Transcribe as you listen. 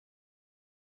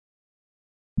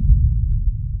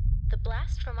The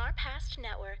Blast from Our Past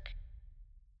Network.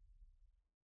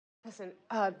 Listen,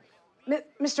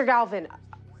 Mr. Galvin,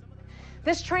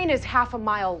 this train is half a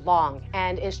mile long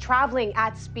and is traveling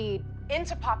at speed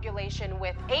into population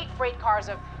with 8 freight cars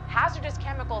of hazardous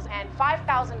chemicals and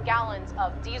 5,000 gallons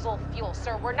of diesel fuel.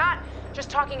 Sir, we're not just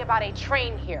talking about a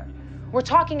train here. We're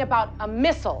talking about a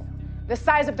missile the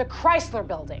size of the Chrysler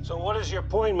Building. So what is your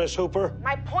point, Miss Hooper?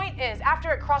 My point is, after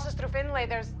it crosses through Finlay,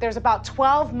 there's about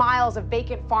 12 miles of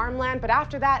vacant farmland, but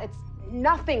after that, it's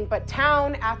nothing but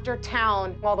town after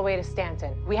town all the way to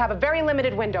Stanton. We have a very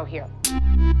limited window here.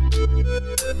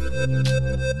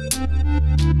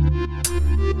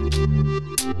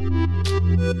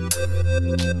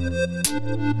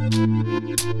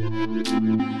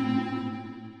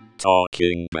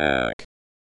 Talking Back.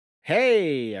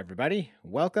 Hey, everybody.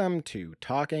 Welcome to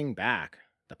Talking Back,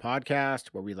 the podcast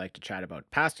where we like to chat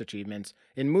about past achievements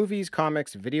in movies,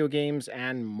 comics, video games,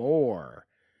 and more.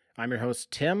 I'm your host,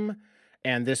 Tim,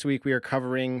 and this week we are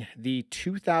covering the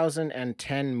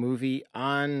 2010 movie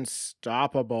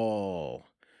Unstoppable.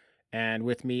 And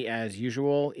with me, as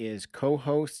usual, is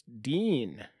co-host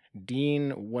Dean.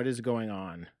 Dean, what is going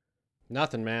on?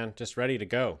 Nothing, man. Just ready to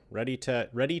go. Ready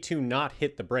to not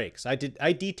hit the brakes. I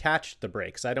detached the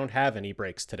brakes. I don't have any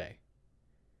brakes today.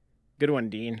 Good one,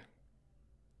 Dean.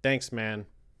 Thanks, man.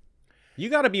 You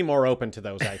got to be more open to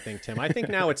those, I think, Tim. I think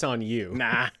now it's on you.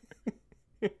 Nah.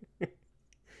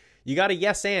 You got a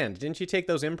yes and. Didn't you take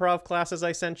those improv classes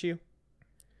I sent you?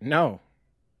 No,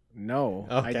 Okay.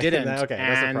 I didn't. Okay,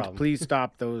 that's the and problem. please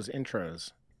stop those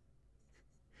intros.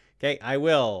 Okay, I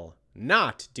will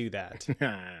not do that.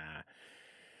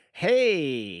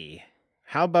 Hey,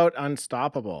 how about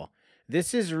Unstoppable?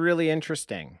 This is really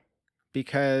interesting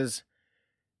because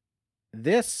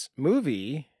this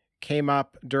movie came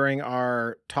up during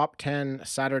our top 10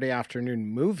 Saturday afternoon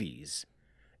movies.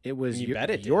 It was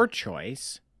your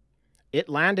choice. It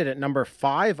landed at number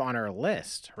 5 on our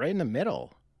list, right in the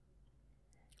middle.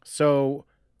 So,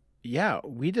 yeah,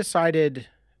 I decided.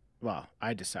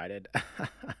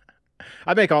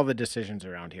 I make all the decisions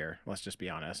around here. Let's just be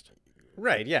honest.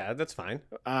 Right, yeah, that's fine.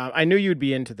 I knew you'd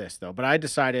be into this, though, but I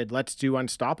decided let's do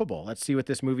Unstoppable. Let's see what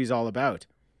this movie's all about.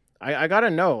 I got to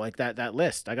know, like, that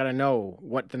list. I got to know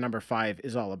what the number 5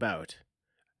 is all about.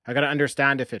 I got to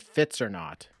understand if it fits or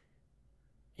not.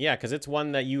 Yeah, because it's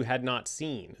one that you had not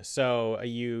seen. So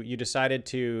you decided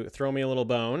to throw me a little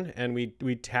bone, and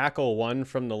we tackle one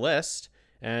from the list,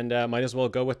 and might as well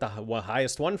go with the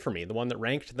highest one for me, the one that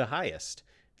ranked the highest.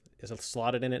 Is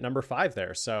slotted in at number 5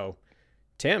 there. So,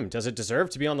 Tim, does it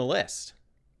deserve to be on the list?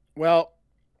 Well,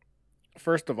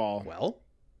 first of all,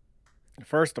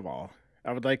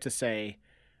 I would like to say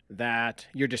that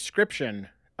your description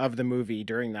of the movie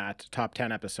during that top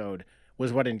 10 episode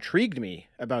was what intrigued me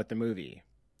about the movie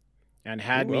and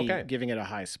had me giving it a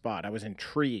high spot. I was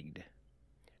intrigued.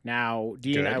 Now,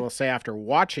 Dean, Good. I will say after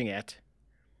watching it,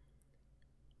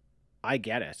 I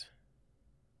get it.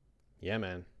 Yeah,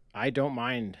 man. I don't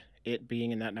mind it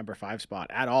being in that number 5 spot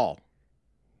at all.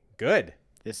 Good.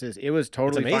 It was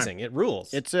totally It's amazing. fun. It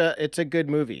rules. It's a good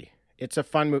movie. It's a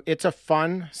fun movie. It's a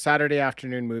fun Saturday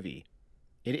afternoon movie.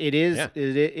 It is. Yeah.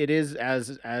 It is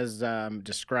as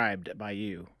described by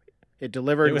you. It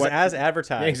delivered. It was as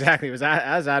advertised. Exactly. It was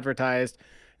as advertised.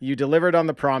 You delivered on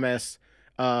the promise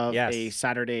of Yes. a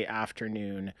Saturday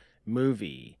afternoon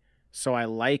movie. So I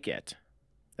like it.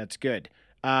 That's good.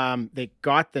 They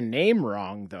got the name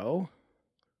wrong though.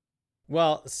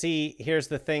 Well, see, here's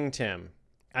the thing, Tim.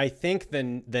 I think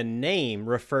the name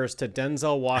refers to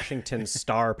Denzel Washington's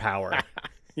star power.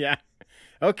 Yeah.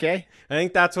 Okay. I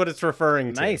think that's what it's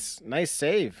referring to. Nice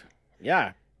save.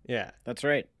 Yeah. Yeah. That's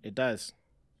right. It does.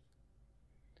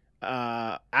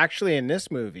 Actually, in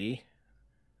this movie,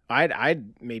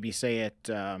 I'd maybe say it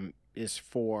is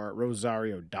for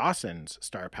Rosario Dawson's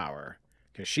star power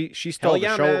because she stole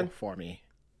the show for me.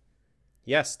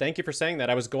 Yes, thank you for saying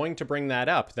that. I was going to bring that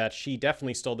up, that she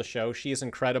definitely stole the show. She is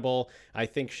incredible. I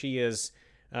think she is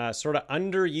sort of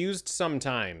underused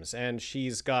sometimes, and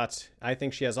I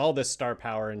think she has all this star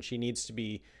power, and she needs to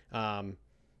be at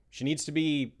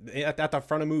the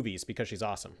front of movies because she's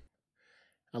awesome.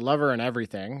 I love her in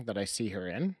everything that I see her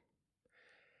in.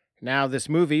 Now, this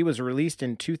movie was released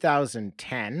in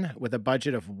 2010 with a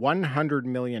budget of $100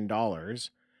 million,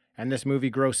 and this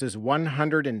movie grosses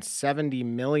 $170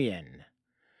 million.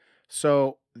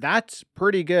 So that's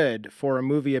pretty good for a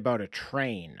movie about a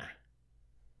train.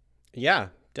 Yeah,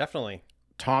 definitely.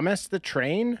 Thomas the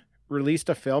Train released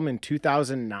a film in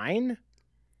 2009,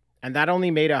 and that only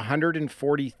made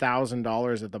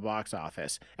 $140,000 at the box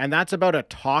office. And that's about a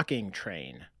talking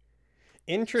train.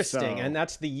 Interesting. So- And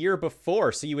that's the year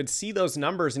before. So you would see those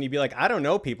numbers and you'd be like, I don't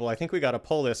know, people. I think we got to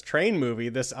pull this train movie.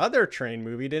 This other train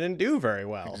movie didn't do very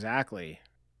well. Exactly.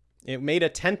 It made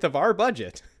 1/10 of our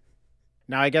budget.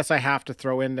 Now, I guess I have to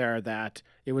throw in there that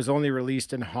it was only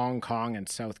released in Hong Kong and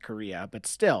South Korea, but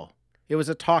still, it was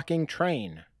a talking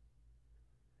train.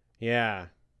 Yeah.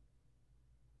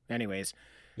 Anyways,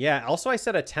 Yeah. Also, I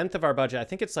said 1/10 of our budget. I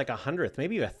think it's like 100th,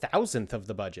 maybe 1,000th of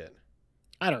the budget.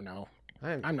 I don't know.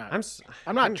 I'm not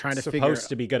trying to figure. supposed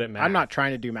to be good at math. I'm not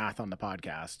trying to do math on the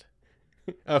podcast.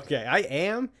 Okay, I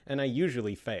am, and I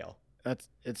usually fail.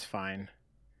 It's fine.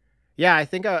 Yeah, I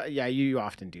think. Yeah, you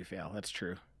often do fail. That's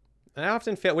true. I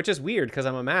often fail, which is weird because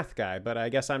I'm a math guy, but I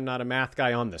guess I'm not a math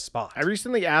guy on the spot. I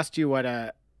recently asked you what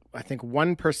I think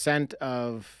 1%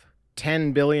 of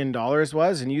 $10 billion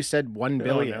was, and you said 1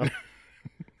 billion,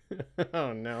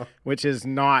 Oh no, which is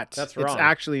not. That's wrong. It's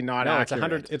actually not no,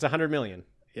 accurate. it's 100 million.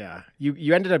 Yeah,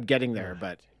 you ended up getting there,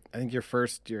 but I think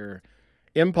your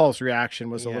impulse reaction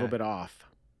was a little Yeah. bit off.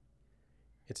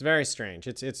 It's very strange.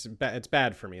 It's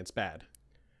bad for me. It's bad.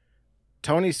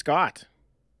 Tony Scott,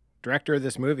 director of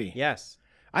this movie. Yes.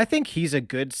 I think he's a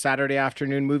good Saturday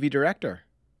afternoon movie director.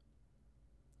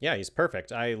 Yeah, he's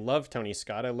perfect. I love Tony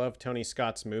Scott. I love Tony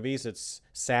Scott's movies. It's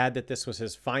sad that this was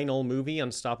his final movie.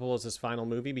 Unstoppable is his final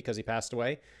movie because he passed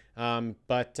away.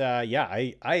 But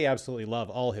I absolutely love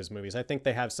all his movies. I think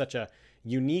they have such a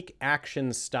unique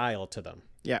action style to them.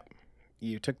 Yeah,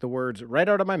 you took the words right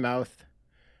out of my mouth.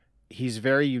 He's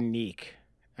very unique,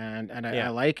 and I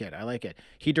like it. I like it.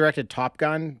 He directed Top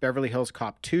Gun, Beverly Hills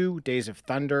Cop 2, Days of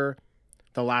Thunder,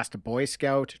 The Last Boy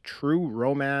Scout, True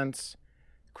Romance,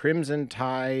 Crimson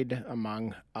Tide,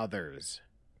 among others.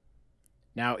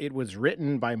 Now, it was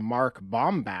written by Mark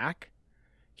Baumbach.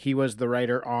 He was the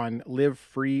writer on Live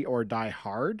Free or Die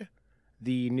Hard,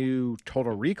 the new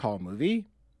Total Recall movie,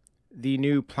 the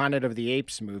new Planet of the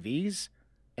Apes movies,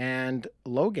 and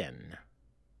Logan.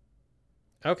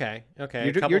 Okay.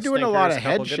 You're doing a lot of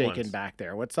head good shaking ones. back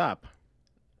there. What's up?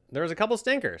 There was a couple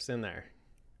stinkers in there.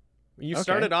 You Okay.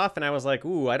 started off and I was like,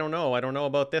 ooh, I don't know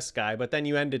about this guy, but then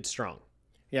you ended strong.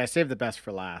 Yeah, I saved the best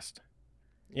for last.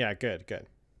 Yeah, good.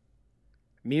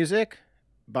 Music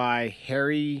by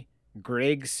Harry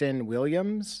Gregson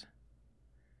Williams.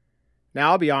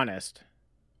 Now, I'll be honest.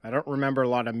 I don't remember a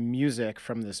lot of music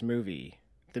from this movie.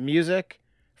 The music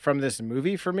from this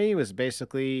movie for me was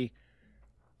basically...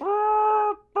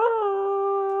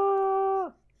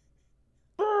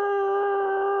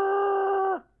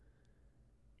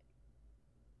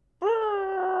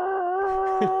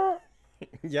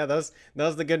 Yeah, that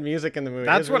was the good music in the movie. It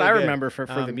That's was what really I good. remember for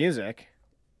the music.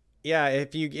 Yeah,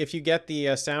 if you get the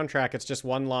soundtrack, it's just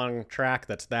one long track.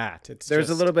 That's that. It's There's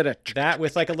a just little bit of... that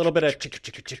with like a little bit of chicka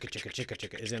chicka chicka chicka chicka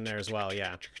chicka is in there as well.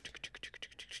 Yeah.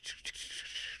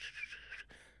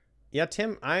 Yeah,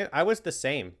 Tim, I was the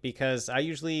same because I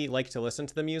usually like to listen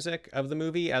to the music of the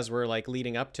movie as we're like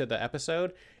leading up to the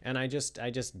episode, and I just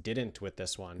didn't with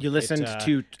this one. You listened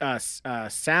to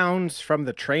Sounds from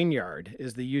the Train Yard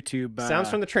is the YouTube... Sounds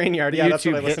from the Train Yard. the Yeah, that's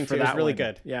what YouTube I hit listened for to. It was that really one.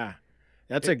 good. Yeah.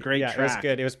 That's a great track. It was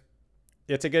good.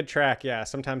 It's a good track. Yeah.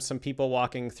 Sometimes some people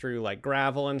walking through like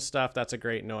gravel and stuff. That's a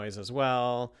great noise as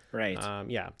well. Right.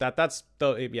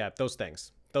 Those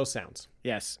things, those sounds.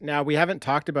 Yes. Now, we haven't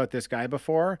talked about this guy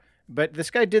before, but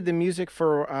this guy did the music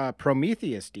for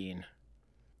Prometheus, Dean.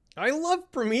 I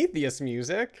love Prometheus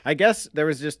music. I guess there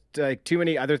was just like too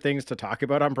many other things to talk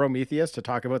about on Prometheus to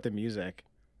talk about the music.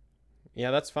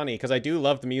 Yeah, that's funny because I do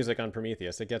love the music on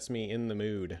Prometheus. It gets me in the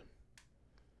mood.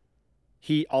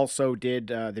 He also did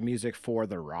the music for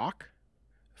The Rock,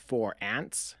 for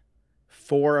Ants,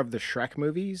 4 of the Shrek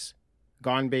movies,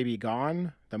 Gone Baby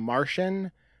Gone, The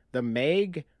Martian, The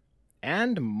Meg,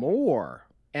 and more.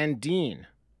 And Dean,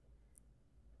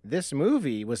 this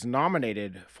movie was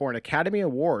nominated for an Academy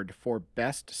Award for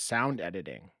Best Sound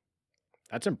Editing.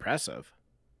 That's impressive.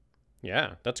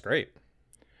 Yeah, that's great.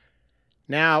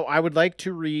 Now, I would like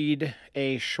to read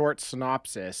a short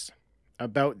synopsis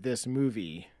about this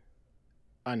movie,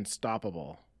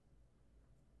 Unstoppable.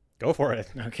 Go for it.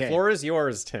 Okay. Floor is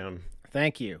yours, Tim.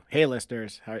 Thank you. Hey,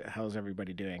 listeners. How's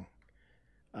everybody doing?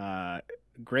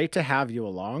 Great to have you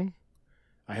along.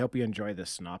 I hope you enjoy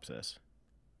this synopsis.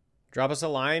 Drop us a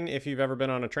line if you've ever been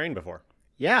on a train before.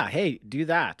 Yeah, hey, do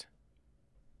that.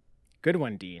 Good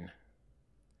one, Dean.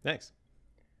 Thanks.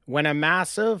 When a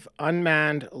massive,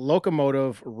 unmanned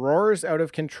locomotive roars out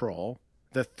of control,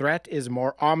 the threat is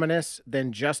more ominous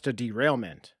than just a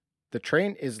derailment. The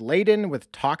train is laden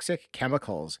with toxic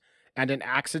chemicals, and an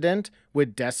accident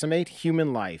would decimate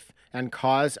human life and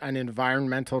cause an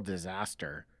environmental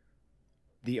disaster.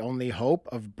 The only hope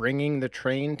of bringing the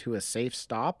train to a safe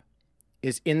stop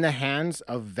is in the hands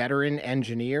of veteran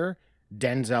engineer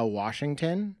Denzel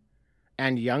Washington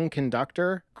and young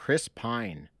conductor Chris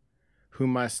Pine, who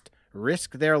must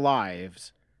risk their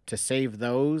lives to save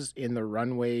those in the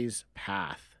runway's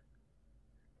path.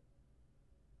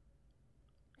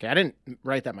 Okay, I didn't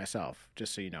write that myself,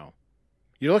 just so you know.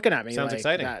 You're looking at me Sounds like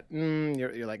exciting. that.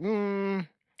 You're like,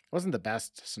 wasn't the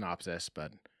best synopsis,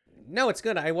 but No, it's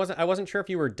good. I wasn't sure if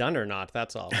you were done or not.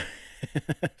 That's all.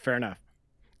 fair enough.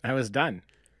 I was done.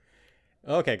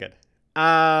 Okay, good.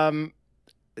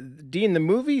 Dean, the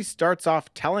movie starts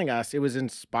off telling us it was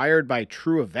inspired by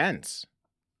true events.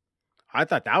 I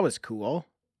thought that was cool.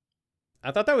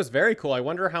 I thought that was very cool. I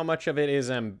wonder how much of it is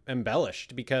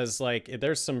embellished because, like,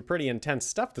 there's some pretty intense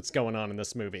stuff that's going on in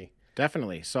this movie.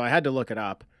 Definitely. So I had to look it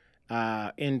up.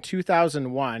 In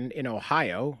 2001, in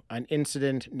Ohio, an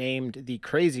incident named the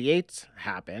Crazy Eights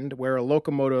happened where a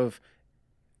locomotive,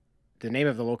 the name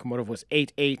of the locomotive was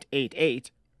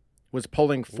 8888, was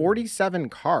pulling 47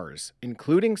 cars,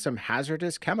 including some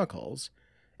hazardous chemicals,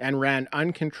 and ran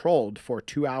uncontrolled for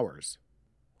 2 hours.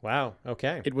 Wow.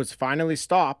 Okay. It was finally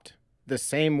stopped the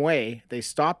same way they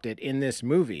stopped it in this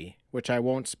movie, which I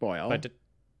won't spoil.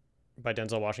 By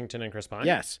Denzel Washington and Chris Pine?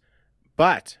 Yes.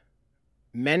 But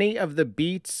many of the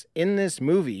beats in this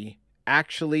movie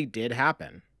actually did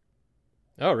happen.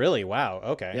 Oh, really? Wow.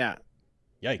 Okay. Yeah.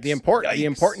 Yikes. The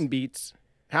important beats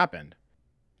happened,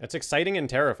 That's exciting and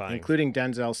terrifying. including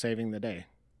Denzel saving the day.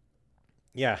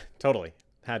 Yeah, totally.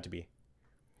 Had to be.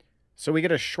 So we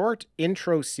get a short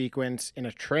intro sequence in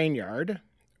a train yard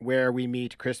where we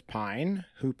meet Chris Pine,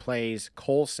 who plays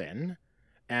Coulson,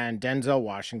 and Denzel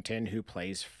Washington, who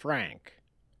plays Frank.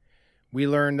 We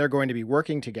learn they're going to be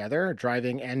working together,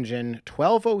 driving engine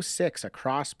 1206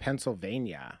 across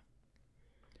Pennsylvania.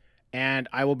 And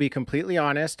I will be completely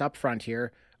honest up front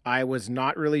here, I was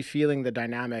not really feeling the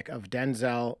dynamic of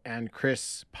Denzel and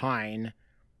Chris Pine.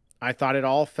 I thought it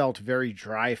all felt very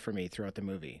dry for me throughout the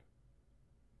movie.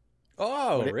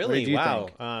 Oh, What really? did you Wow.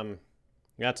 think?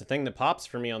 That's a thing that pops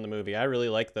for me on the movie. I really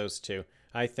like those two.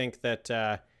 I think that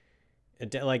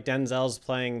like Denzel's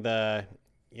playing the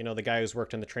guy who's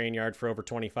worked in the train yard for over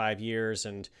 25 years,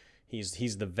 and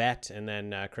he's the vet, and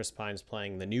then Chris Pine's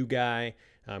playing the new guy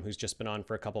who's just been on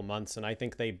for a couple months, and I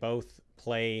think they both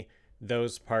play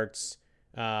those parts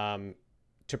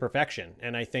to perfection.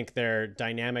 And I think they're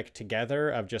dynamic together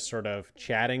of just sort of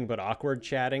chatting, but awkward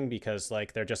chatting, because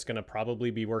like they're just going to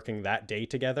probably be working that day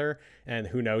together, and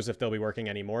who knows if they'll be working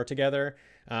any more together.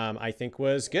 I think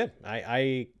was good.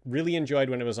 I really enjoyed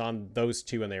when it was on those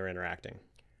two and they were interacting.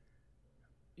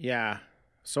 Yeah.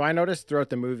 So I noticed throughout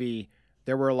the movie,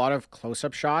 there were a lot of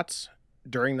close-up shots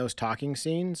during those talking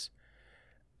scenes,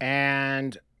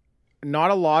 and not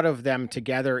a lot of them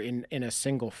together in a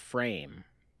single frame.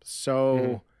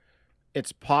 So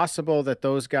it's possible that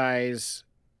those guys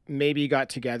maybe got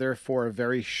together for a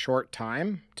very short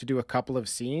time to do a couple of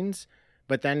scenes,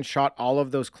 but then shot all of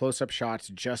those close-up shots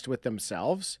just with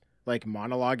themselves, like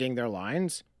monologuing their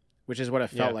lines, which is what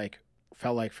it felt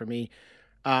like for me.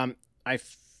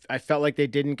 I felt like they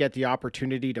didn't get the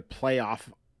opportunity to play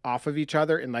off of each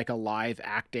other in like a live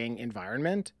acting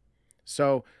environment.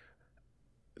 So,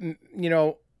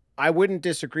 I wouldn't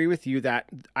disagree with you that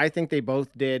I think they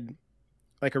both did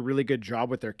like a really good job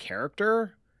with their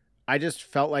character. I just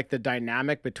felt like the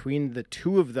dynamic between the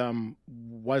two of them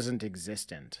wasn't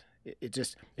existent. It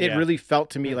really felt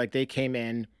to me like they came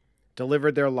in,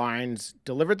 delivered their lines,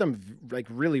 delivered them like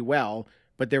really well,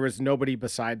 but there was nobody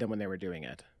beside them when they were doing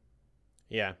it.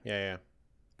 Yeah.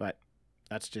 But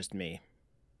that's just me.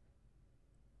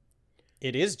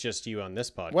 It is just you on this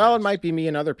podcast. Well, it might be me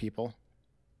and other people.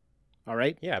 All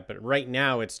right. Yeah, but right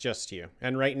now it's just you.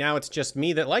 And right now it's just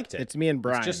me that liked it. It's me and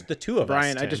Brian. It's just the two of us.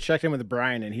 Brian, I Tim. just checked in with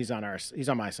Brian and he's on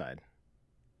my side.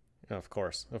 Of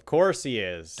course he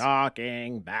is.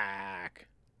 Talking back.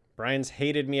 Brian's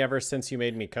hated me ever since you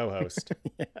made me co-host.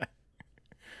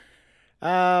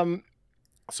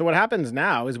 So what happens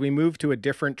now is we move to a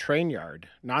different train yard,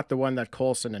 not the one that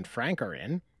Coulson and Frank are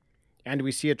in, and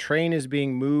we see a train is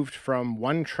being moved from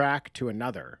one track to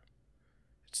another.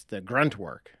 It's the grunt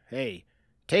work. Hey,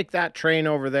 take that train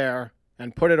over there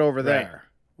and put it over there.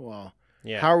 Well,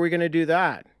 how are we going to do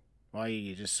that? Well,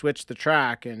 you just switch the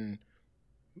track and,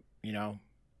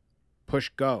 push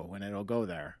go and it'll go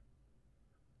there.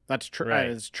 That's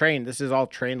it's train. This is all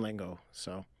train lingo.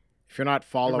 So if you're not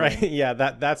following. Right. Yeah,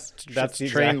 that's the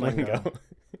train exact lingo. lingo.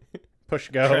 Push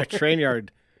go. Train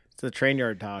yard. It's the train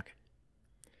yard talk.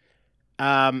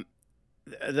 One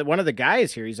of the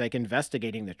guys here, he's like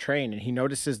investigating the train and he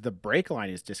notices the brake line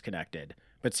is disconnected,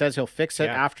 but says he'll fix it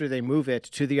after they move it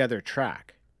to the other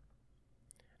track.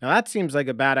 Now that seems like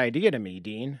a bad idea to me,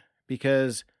 Dean,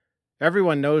 because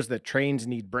everyone knows that trains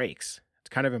need brakes. It's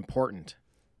kind of important.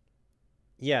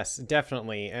 Yes,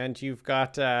 definitely. And you've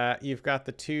got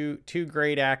the two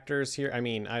great actors here. I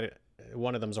mean,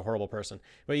 one of them's a horrible person,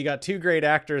 but you got two great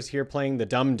actors here playing the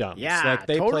dum-dums. Yeah, like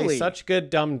they totally. play such good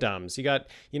dum-dums. You got,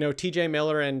 TJ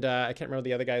Miller and I can't remember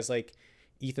the other guys, like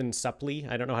Ethan Suplee.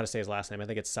 I don't know how to say his last name. I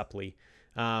think it's Suplee.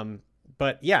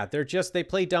 But yeah, they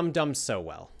play dum-dums so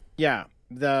well. Yeah.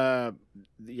 We'll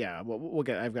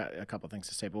get, I've got a couple things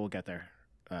to say, but we'll get there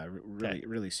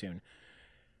really soon.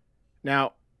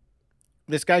 Now,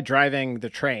 this guy driving the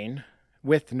train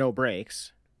with no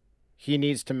brakes, he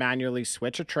needs to manually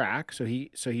switch a track. So he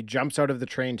jumps out of the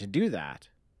train to do that.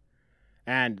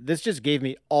 And this just gave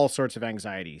me all sorts of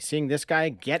anxiety. Seeing this guy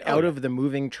get out of the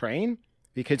moving train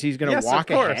because he's going to walk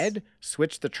ahead,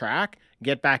 switch the track,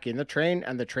 get back in the train,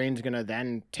 and the train's going to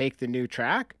then take the new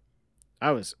track.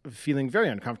 I was feeling very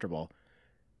uncomfortable.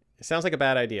 It sounds like a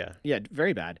bad idea. Yeah,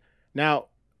 very bad. Now,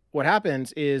 what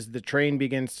happens is the train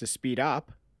begins to speed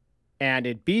up and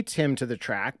it beats him to the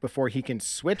track before he can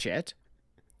switch it.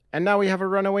 And now we have a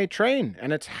runaway train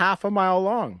and it's half a mile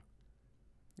long.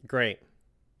 Great.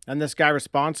 And this guy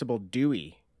responsible,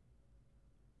 Dewey.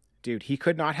 Dude, he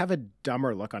could not have a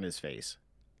dumber look on his face.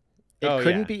 It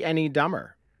couldn't be any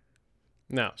dumber.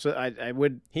 No. So I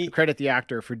would credit the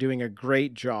actor for doing a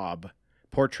great job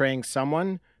portraying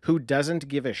someone who doesn't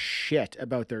give a shit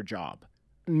about their job.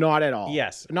 Not at all.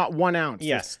 Yes. Not 1 ounce.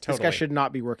 Yes, This guy should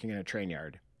not be working in a train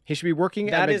yard. He should be working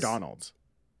at McDonald's.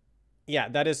 Yeah,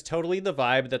 that is totally the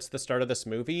vibe. That's the start of this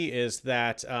movie, is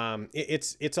that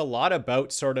it's a lot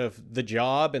about sort of the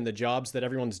job and the jobs that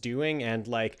everyone's doing, and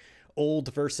like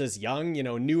old versus young,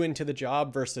 new into the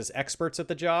job versus experts at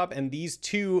the job. And these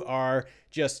two are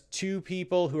just two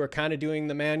people who are kind of doing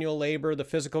the manual labor, the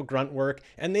physical grunt work,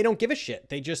 and they don't give a shit.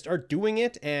 They just are doing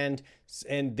it. And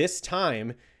this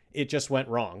time it just went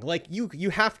wrong. Like you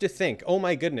have to think, oh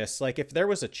my goodness, like if there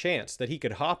was a chance that he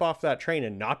could hop off that train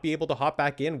and not be able to hop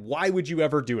back in, why would you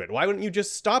ever do it? Why wouldn't you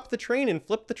just stop the train and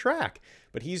flip the track?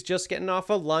 But he's just getting off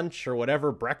a lunch or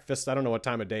whatever, breakfast. I don't know what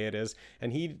time of day it is.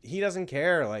 And he doesn't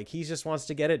care. Like he just wants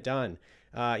to get it done.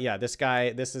 This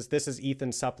guy, this is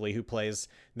Ethan Suplee, who plays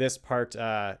this part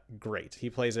great. He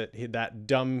plays that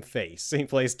dumb face. He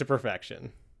plays to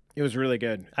perfection. It was really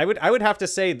good. I would have to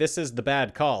say this is the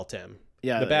bad call, Tim.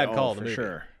 Yeah, the bad call for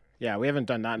sure. Yeah, we haven't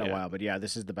done that in a while, but yeah,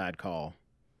 this is the bad call.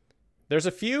 There's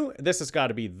a few. This has got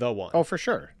to be the one. Oh, for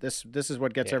sure. This is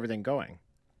what gets everything going.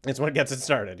 It's what gets it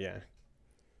started. Yeah.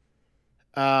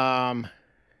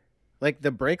 Like the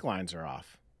brake lines are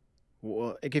off.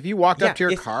 Well, like if you walked up to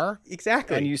your car,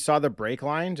 exactly, and you saw the brake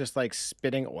line just like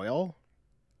spitting oil,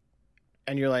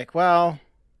 and you're like, well,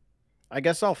 I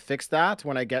guess I'll fix that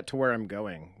when I get to where I'm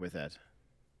going with it.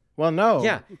 Well,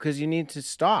 no, because you need to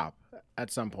stop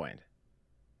at some point.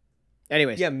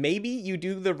 Anyways. Yeah, maybe you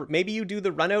do the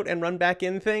run out and run back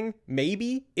in thing.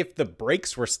 Maybe if the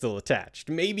brakes were still attached,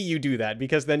 maybe you do that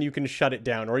because then you can shut it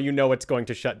down, or it's going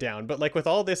to shut down. But like with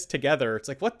all this together, it's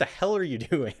like, what the hell are you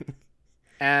doing?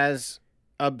 As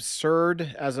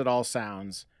absurd as it all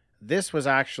sounds, this was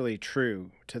actually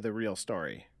true to the real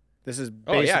story. This is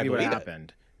basically what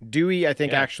happened. Dewey, I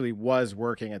think, actually was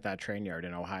working at that train yard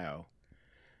in Ohio.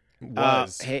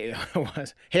 Hey,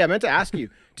 I meant to ask you,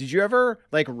 did you ever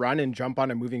like run and jump on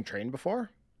a moving train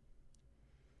before?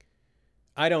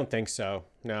 I don't think so.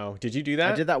 No. Did you do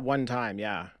that? I did that one time.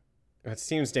 Yeah. That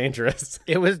seems dangerous.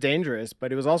 It was dangerous,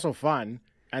 but it was also fun.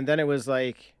 And then it was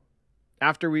like,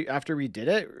 after we did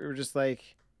it, we were just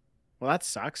like, well, that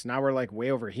sucks. Now we're like way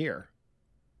over here.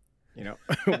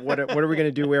 What are we going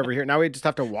to do way over here? Now we just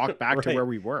have to walk back to where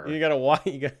we were. You got to walk.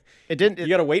 You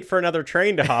got to wait for another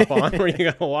train to hop on, or you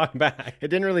got to walk back. It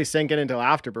didn't really sink in until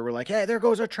after, but we're like, hey, there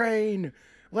goes a train.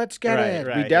 Let's get it.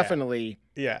 We definitely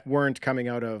weren't coming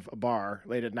out of a bar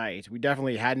late at night. We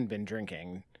definitely hadn't been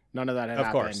drinking. None of that had happened.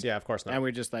 Of course. Yeah, of course not. And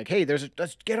we're just like, hey,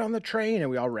 let's get on the train. And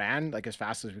we all ran like as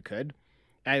fast as we could.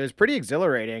 And it was pretty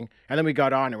exhilarating. And then we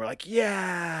got on and we're like,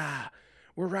 yeah,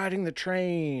 we're riding the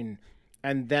train.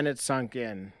 And then it sunk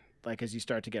in, like as you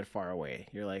start to get far away.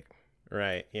 You're like,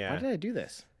 right, yeah. Why did I do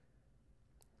this?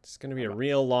 It's going to be a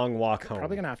real long walk home.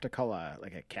 Probably going to have to call a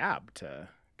cab to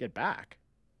get back.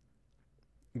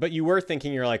 But you were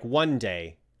thinking, you're like, one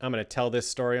day I'm going to tell this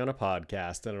story on a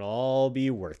podcast and it'll all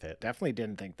be worth it. Definitely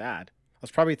didn't think that. I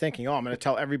was probably thinking, I'm going to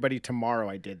tell everybody tomorrow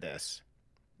I did this.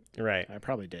 Right. I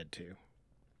probably did too.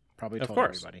 Probably told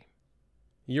everybody.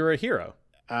 You're a hero.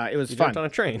 It was fun. fun. Jumped on a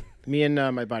train. Me and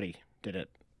my buddy did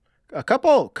it. A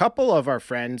couple of our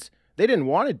friends, they didn't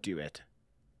want to do it.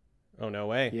 Oh, no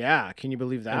way. Yeah. Can you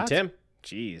believe that? And Tim.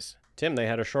 Jeez. Tim, they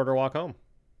had a shorter walk home.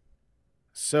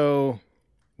 So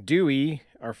Dewey,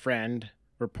 our friend,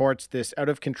 reports this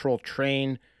out-of-control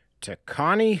train to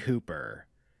Connie Hooper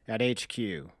at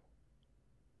HQ.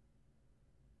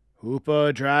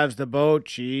 Hooper drives the boat,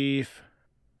 Chief.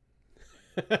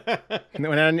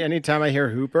 Anytime I hear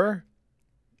Hooper,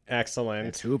 Excellent.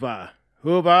 it's Hooper.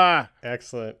 Hooper.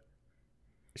 Excellent.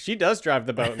 She does drive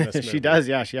the boat in this movie. She does,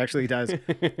 yeah, she actually does.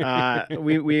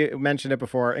 We mentioned it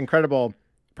before. Incredible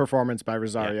performance by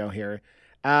Rosario here.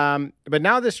 But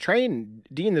now this train,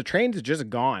 Dean, the train's just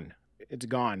gone. It's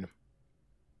gone.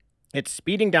 It's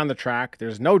speeding down the track.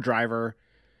 There's no driver.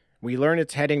 We learn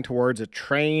it's heading towards a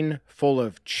train full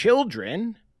of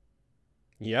children.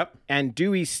 Yep. And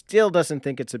Dewey still doesn't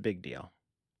think it's a big deal.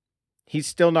 He's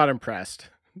still not impressed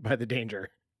by the danger.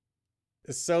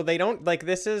 So they don't like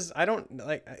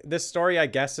this story, I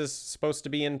guess, is supposed to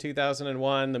be in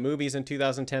 2001. The movie's in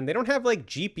 2010. They don't have like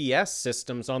GPS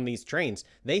systems on these trains.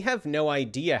 They have no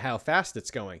idea how fast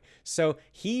it's going. So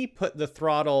he put the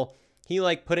throttle, he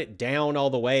like put it down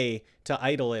all the way to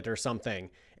idle it or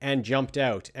something and jumped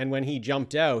out. And when he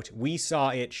jumped out, we saw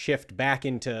it shift back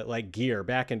into like gear,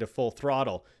 back into full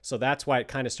throttle. So that's why it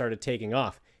kind of started taking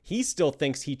off. He still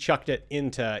thinks he chucked it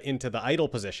into the idle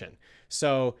position.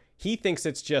 So he thinks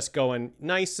it's just going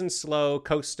nice and slow,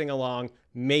 coasting along,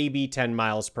 maybe 10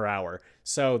 miles per hour.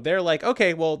 So they're like,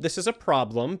 okay, well, this is a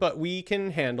problem, but we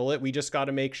can handle it. We just got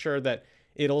to make sure that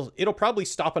it'll probably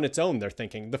stop on its own, they're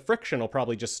thinking. The friction will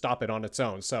probably just stop it on its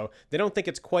own. So they don't think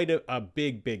it's quite a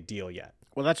big deal yet.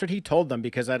 Well, that's what he told them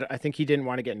because I think he didn't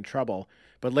want to get in trouble.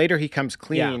 But later he comes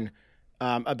clean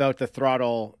about the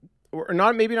throttle, or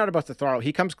maybe not about the throttle.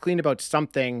 He comes clean about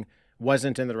something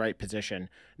wasn't in the right position.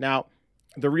 Now,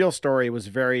 the real story was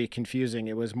very confusing.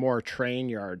 It was more train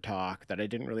yard talk that I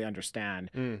didn't really understand.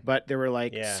 But there were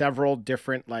like several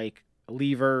different like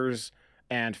levers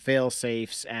and fail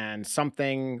safes, and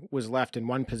something was left in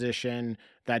one position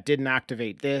that didn't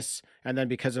activate this. And then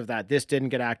because of that, this didn't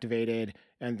get activated.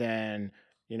 And then,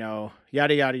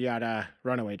 yada, yada, yada,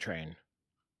 runaway train.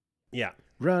 Yeah.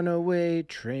 Runaway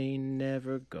train,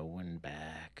 never going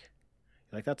back.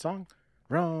 You like that song?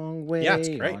 Wrong way it's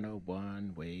great. On a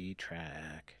one-way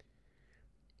track.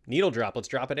 Needle drop. Let's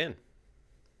drop it in.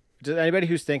 Does anybody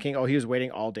who's thinking, he was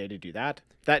waiting all day to do that?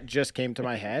 That just came to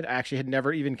my head. I actually had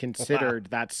never even considered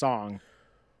that song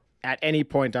at any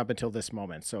point up until this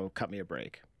moment. So cut me a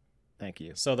break. Thank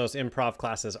you. So those improv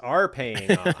classes are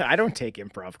paying off. I don't take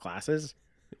improv classes.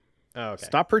 Oh, okay.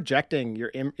 Stop projecting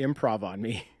your improv on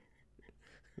me.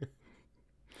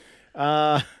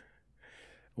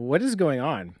 What is going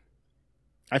on?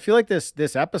 I feel like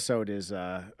this episode is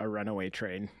a runaway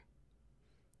train.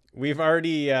 We've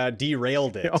already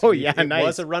derailed it. Oh, yeah, It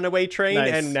was a runaway train,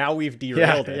 and now we've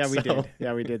derailed it. Yeah, we did.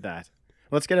 Yeah, we did that.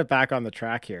 Let's get it back on the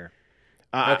track here.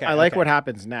 Okay, I like what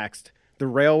happens next. The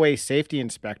railway safety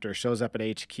inspector shows up at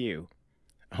HQ.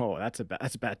 Oh, that's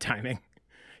bad timing.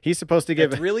 He's supposed to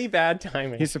give... It's really bad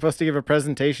timing. He's supposed to give a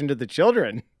presentation to the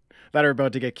children that are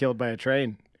about to get killed by a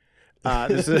train.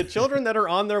 The children that are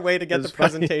on their way to get the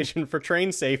presentation for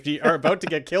train safety are about to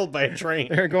get killed by a train.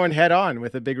 They're going head on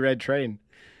with a big red train.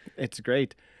 It's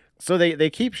great. So they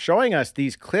keep showing us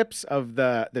these clips of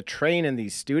the train and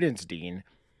these students, Dean.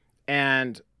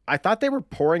 And I thought they were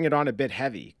pouring it on a bit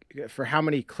heavy for how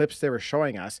many clips they were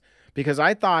showing us, because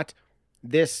I thought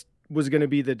this was going to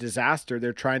be the disaster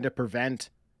they're trying to prevent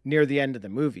near the end of the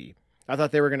movie. I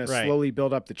thought they were going to slowly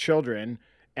build up the children,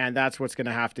 and that's what's going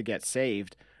to have to get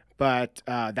saved. But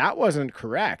that wasn't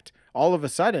correct. All of a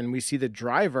sudden, we see the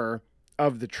driver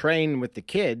of the train with the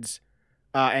kids,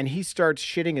 and he starts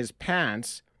shitting his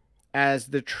pants as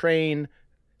the train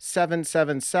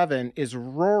 777 is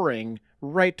roaring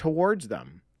right towards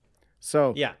them.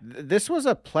 So this was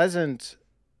a pleasant,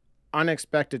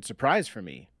 unexpected surprise for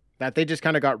me that they just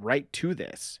kind of got right to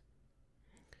this.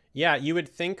 Yeah, you would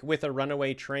think with a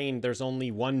runaway train, there's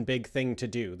only one big thing to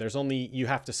do. You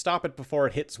have to stop it before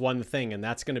it hits one thing, and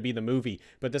that's going to be the movie.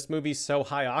 But this movie's so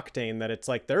high octane that it's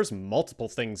like there's multiple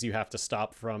things you have to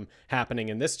stop from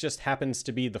happening. And this just happens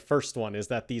to be the first one, is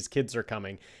that these kids are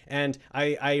coming. And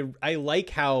I like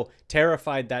how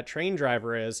terrified that train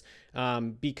driver is,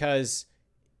 because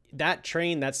that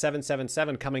train, that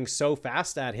 777 coming so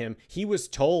fast at him, he was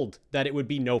told that it would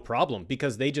be no problem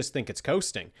because they just think it's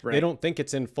coasting. Right. They don't think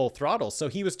it's in full throttle. So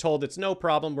he was told it's no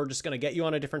problem. We're just going to get you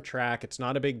on a different track. It's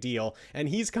not a big deal. And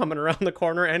he's coming around the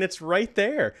corner and it's right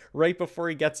there, right before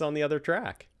he gets on the other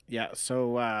track. Yeah.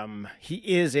 So he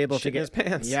is able to get his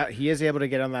pants. Yeah, he is able to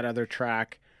get on that other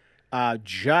track,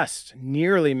 just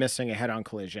nearly missing a head-on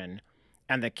collision.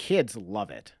 And the kids love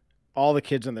it. All the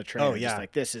kids on the train are just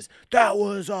like, that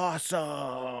was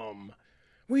awesome.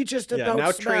 We just Yeah, about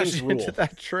now smashed trains into rule.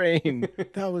 that train.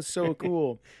 That was so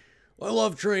cool. I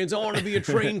love trains. I want to be a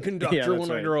train conductor Yeah, that's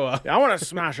when I right. grow up. I want to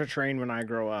smash a train when I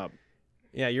grow up.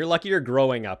 Yeah, you're lucky you're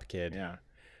growing up, kid. Yeah.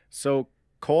 So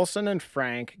Coulson and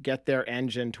Frank get their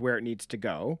engine to where it needs to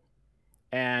go,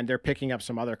 and they're picking up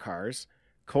some other cars.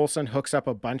 Coulson hooks up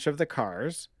a bunch of the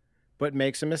cars, but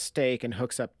makes a mistake and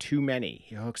hooks up too many.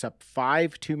 He hooks up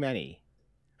 5 too many.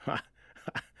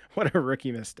 What a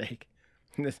rookie mistake.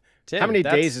 Tim, How many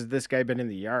that's- days has this guy been in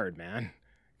the yard, man?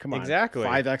 Come on. Exactly.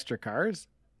 5 extra cars?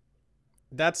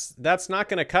 That's not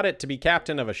going to cut it to be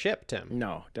captain of a ship, Tim.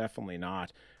 No, definitely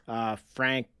not.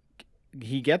 Frank,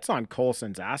 he gets on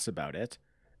Coulson's ass about it,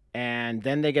 and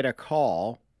then they get a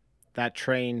call that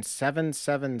train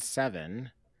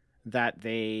 777, that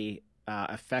they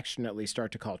affectionately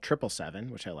start to call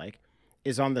 777, which I like,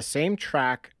 is on the same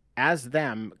track as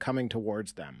them coming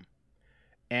towards them.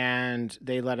 And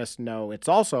they let us know it's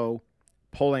also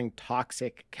pulling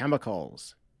toxic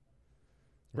chemicals.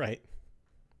 Right.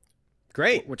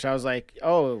 Great. Which I was like,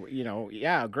 oh,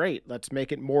 yeah, great. Let's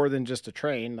make it more than just a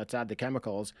train. Let's add the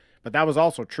chemicals. But that was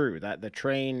also true, that the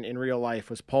train in real life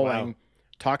was pulling Wow.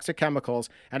 toxic chemicals,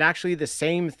 and actually the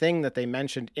same thing that they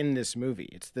mentioned in this movie.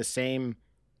 It's the same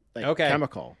Okay.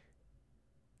 chemical.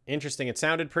 Interesting. It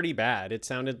sounded pretty bad. It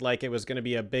sounded like it was going to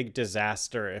be a big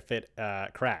disaster if it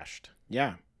crashed.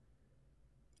 Yeah,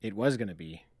 it was going to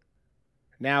be.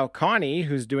 Now, Connie,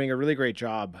 who's doing a really great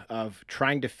job of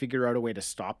trying to figure out a way to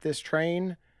stop this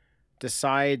train,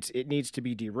 decides it needs to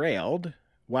be derailed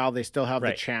while they still have the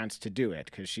Right. chance to do it,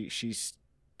 because she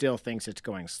still thinks it's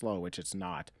going slow, which it's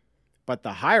not. But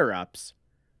the higher-ups,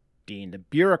 Dean, the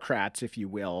bureaucrats, if you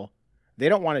will, they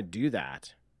don't want to do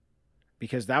that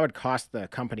because that would cost the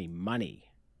company money.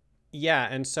 Yeah,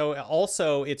 and so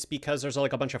also it's because there's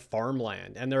like a bunch of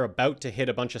farmland and they're about to hit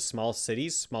a bunch of small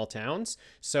cities, small towns.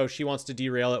 So she wants to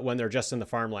derail it when they're just in the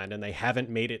farmland and they haven't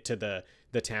made it to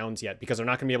the towns yet, because they're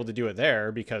not going to be able to do it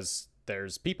there because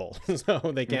there's people. So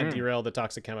they can't derail the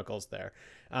toxic chemicals there.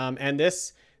 And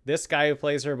this guy who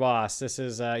plays her boss, this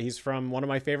is he's from one of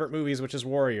my favorite movies, which is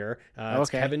Warrior. It's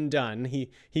Okay. Kevin Dunn.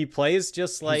 He plays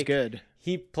just like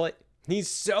He's good. He's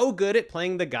so good at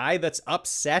playing the guy that's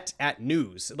upset at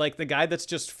news, like the guy that's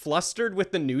just flustered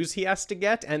with the news he has to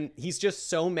get, and he's just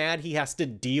so mad he has to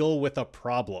deal with a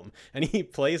problem. And he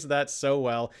plays that so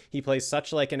well. He plays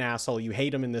such like an asshole. You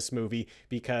hate him in this movie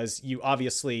because you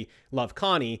obviously love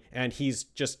Connie, and he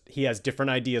has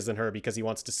different ideas than her because he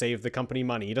wants to save the company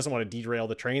money. He doesn't want to derail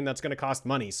the train. That's going to cost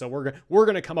money. So we're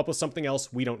going to come up with something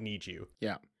else. We don't need you.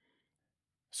 Yeah.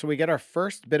 So we get our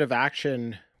first bit of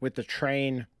action with the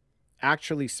train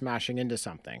actually smashing into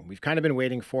something. We've kind of been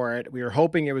waiting for it. We were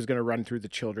hoping it was going to run through the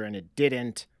children. It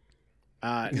didn't.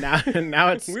 Now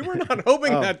it's... We were not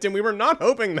hoping that, Tim. We were not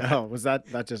hoping that. Oh, was that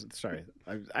just... Sorry.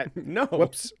 No.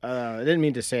 Whoops. I didn't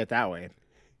mean to say it that way.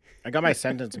 I got my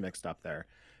sentence mixed up there.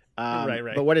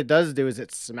 Right. But what it does do is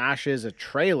it smashes a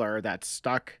trailer that's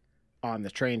stuck on the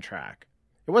train track.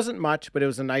 It wasn't much, but it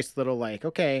was a nice little like,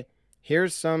 okay,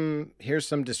 here's some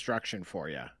destruction for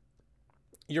you.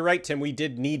 You're right, Tim. We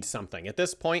did need something. At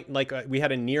this point, like we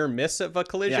had a near miss of a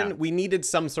collision. Yeah. We needed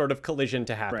some sort of collision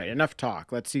to happen. Right. Enough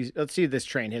talk. Let's see this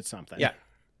train hit something. Yeah.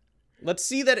 Let's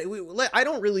see that. I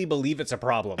don't really believe it's a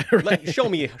problem. Show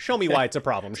me why it's a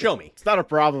problem. Show me. It's not a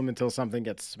problem until something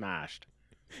gets smashed.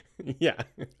 Yeah.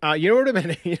 You know what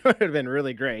would have been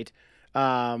really great?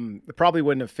 It probably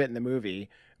wouldn't have fit in the movie,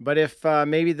 but if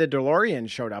maybe the DeLorean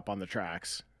showed up on the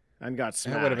tracks and got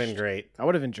smashed. That would have been great. I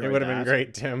would have enjoyed it. It would have been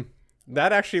great, Tim.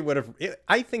 That actually would have.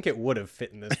 I think it would have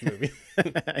fit in this movie.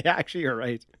 Yeah, actually, you're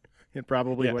right. It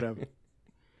probably Yeah. would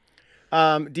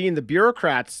have. Dean, the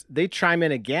bureaucrats, they chime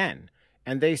in again,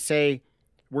 and they say,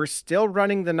 we're still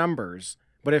running the numbers,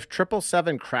 but if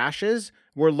 777 crashes,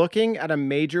 we're looking at a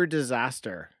major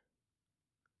disaster.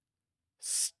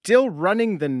 Still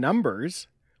running the numbers?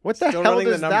 What the Still hell running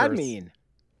the does that numbers. mean?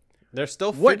 They're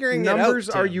still What figuring it out. numbers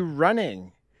are Tim. you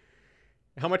running?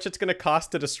 How much it's going to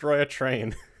cost to destroy a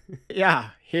train?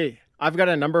 Yeah, hey, I've got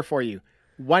a number for you.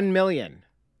 1 million.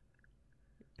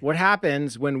 What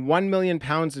happens when 1 million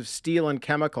pounds of steel and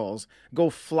chemicals go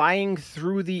flying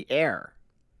through the air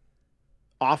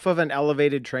off of an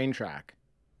elevated train track?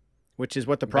 Which is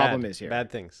what the problem is here.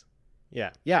 Bad things.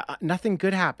 Yeah. Yeah, nothing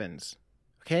good happens.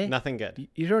 Okay? Nothing good.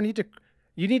 You don't need to...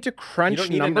 You need to crunch don't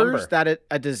need a numbers number. that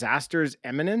a disaster is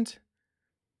imminent?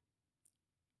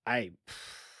 I'm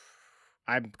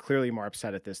clearly more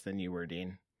upset at this than you were,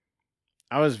 Dean.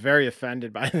 I was very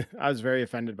offended by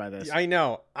this. I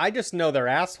know. I just know they're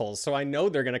assholes, so I know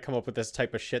they're going to come up with this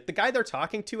type of shit. The guy they're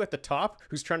talking to at the top,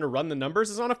 who's trying to run the numbers,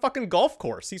 is on a fucking golf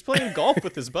course. He's playing golf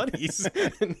with his buddies,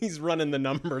 and he's running the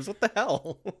numbers. What the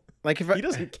hell? Like He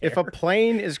doesn't if a care.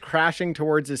 plane is crashing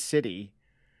towards a city,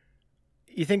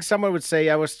 you think someone would say,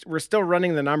 "Yeah, we're still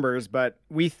running the numbers, but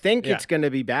we think Yeah. it's going to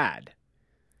be bad."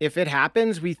 If it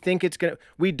happens, we think it's going to.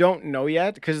 We don't know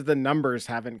yet because the numbers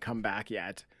haven't come back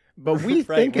yet. But we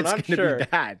Right, think we're it's not going to sure. be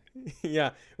bad.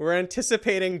 Yeah, we're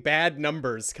anticipating bad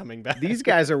numbers coming back. These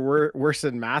guys are worse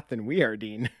in math than we are,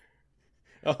 Dean.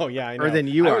 Oh yeah, I know. Or than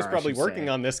you I are, was I probably should working say.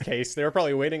 on this case. They were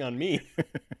probably waiting on me.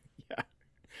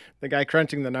 The guy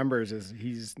crunching the numbers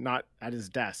he's not at his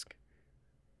desk.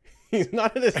 He's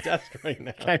not at his desk right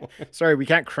now. Sorry, we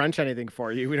can't crunch anything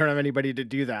for you. We don't have anybody to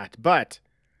do that. But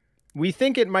we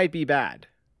think it might be bad.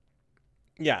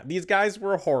 Yeah, these guys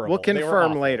were horrible. We'll They were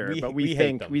confirm awful. later, but we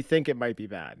hate them. think it might be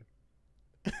bad.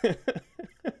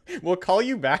 We'll call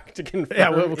you back to confirm. Yeah,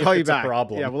 we'll if call you it's back. A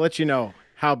problem. Yeah, we'll let you know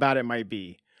how bad it might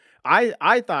be.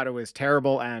 I thought it was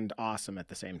terrible and awesome at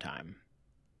the same time.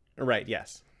 Right.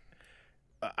 Yes.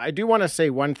 I do want to say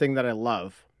one thing that I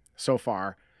love so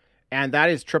far, and that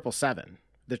is 777,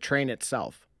 the train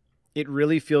itself. It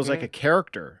really feels like a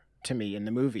character to me in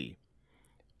the movie.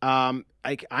 I'm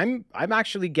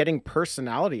actually getting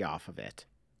personality off of it.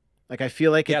 Like I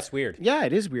feel like Yeah, it's it's weird. Yeah,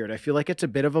 it is weird. I feel like it's a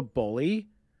bit of a bully.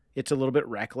 It's a little bit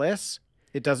reckless.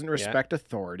 It doesn't respect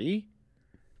authority.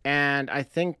 And I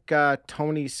think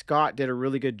Tony Scott did a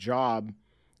really good job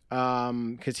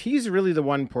because he's really the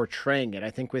one portraying it. I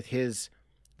think with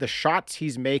the shots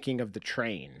he's making of the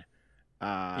train,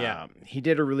 he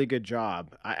did a really good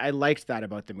job. I liked that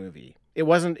about the movie. It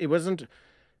wasn't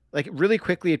like really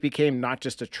quickly. It became not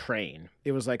just a train.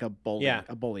 It was like a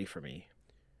bully for me.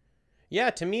 Yeah,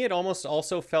 to me, it almost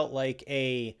also felt like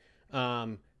a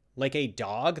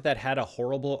dog that had a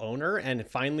horrible owner and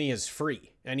finally is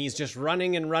free. And he's just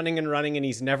running and running and running, and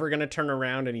he's never going to turn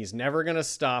around and he's never going to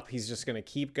stop. He's just going to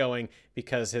keep going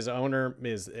because his owner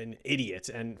is an idiot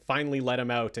and finally let him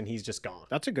out and he's just gone.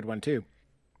 That's a good one too.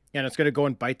 And it's going to go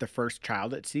and bite the first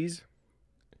child it sees.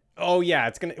 Oh, yeah,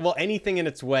 it's going to, anything in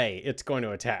its way, it's going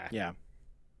to attack. Yeah.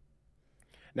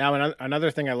 Now,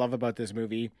 another thing I love about this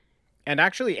movie, and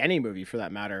actually any movie for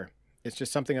that matter, it's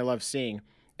just something I love seeing,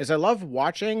 is I love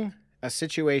watching a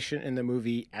situation in the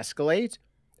movie escalate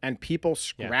and people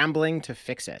scrambling to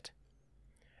fix it.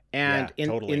 And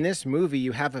in this movie,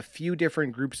 you have a few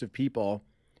different groups of people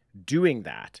doing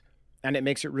that, and it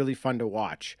makes it really fun to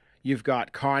watch. You've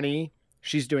got Connie.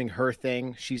 She's doing her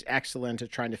thing. She's excellent at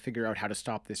trying to figure out how to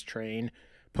stop this train,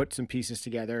 put some pieces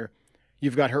together.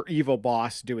 You've got her evil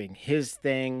boss doing his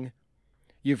thing.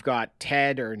 You've got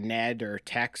Ted or Ned or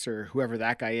Tex or whoever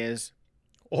that guy is.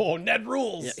 Oh, Ned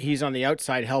rules. Yeah, he's on the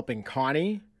outside helping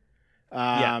Connie.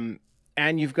 And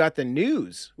you've got the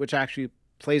news, which actually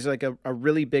plays like a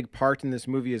really big part in this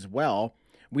movie as well.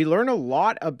 We learn a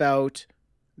lot about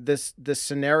this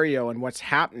scenario and what's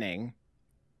happening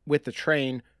with the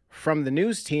train from the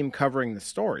news team covering the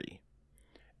story.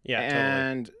 Yeah,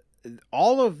 and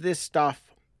all of this stuff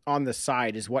on the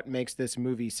side is what makes this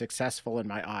movie successful in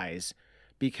my eyes,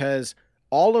 because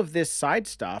all of this side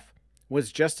stuff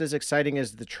was just as exciting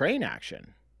as the train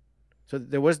action. So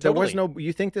there was no,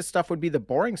 you think this stuff would be the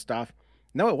boring stuff.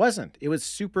 No, it wasn't. It was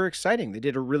super exciting. They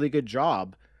did a really good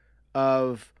job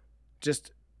of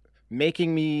just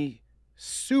making me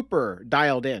super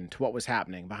dialed in to what was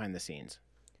happening behind the scenes.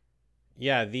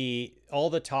 Yeah, all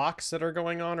the talks that are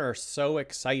going on are so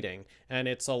exciting, and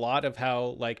it's a lot of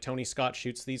how like Tony Scott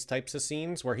shoots these types of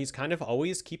scenes where he's kind of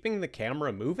always keeping the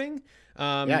camera moving.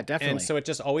 Yeah, definitely. And so it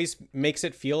just always makes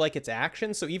it feel like it's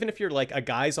action. So even if you're like a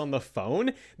guy's on the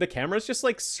phone, the camera's just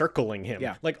like circling him.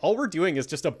 Yeah. Like all we're doing is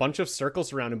just a bunch of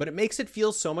circles around him, but it makes it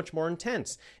feel so much more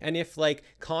intense. And if like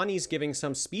Connie's giving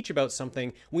some speech about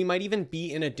something, we might even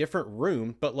be in a different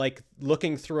room, but like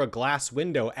looking through a glass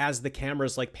window as the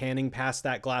camera's like panning past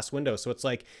that glass window. So it's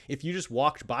like if you just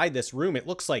walked by this room, it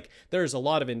looks like there's a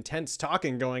lot of intense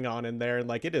talking going on in there, and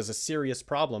like it is a serious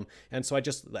problem. And so I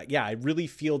just like, yeah, I really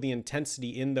feel the intensity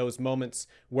in those moments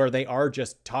where they are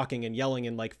just talking and yelling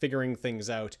and like figuring things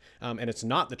out. And it's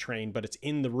not the train, but it's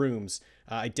in the rooms.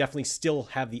 I definitely still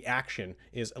have the action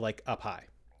is like up high.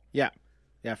 Yeah,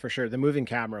 for sure. The moving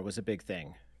camera was a big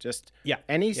thing. Just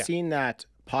any scene that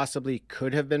possibly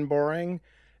could have been boring,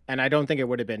 and I don't think it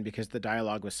would have been because the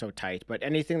dialogue was so tight, but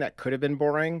anything that could have been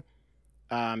boring,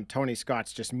 Tony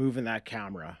Scott's just moving that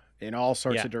camera in all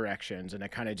sorts of directions, and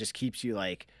it kind of just keeps you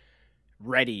like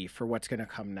ready for what's going to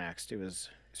come next. It's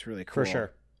really cool. For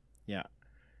sure. Yeah.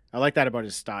 I like that about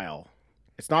his style.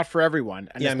 It's not for everyone,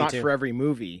 and Yeah, it's me not too. for every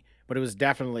movie, but it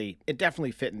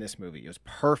definitely fit in this movie. It was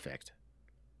perfect.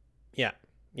 Yeah.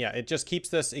 Yeah, it just keeps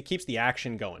the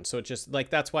action going. So it just like,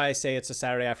 that's why I say it's a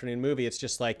Saturday afternoon movie. It's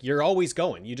just like, you're always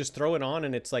going. You just throw it on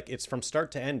and it's like, it's from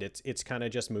start to end. It's kind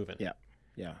of just moving. Yeah.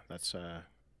 Yeah, that's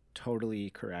totally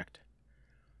correct.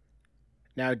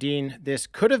 Now, Dean, this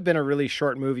could have been a really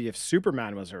short movie if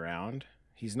Superman was around.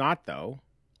 He's not, though.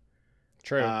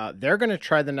 True. They're going to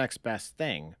try the next best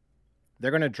thing.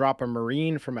 They're going to drop a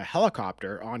Marine from a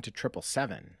helicopter onto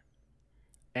 777.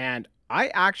 And I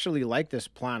actually like this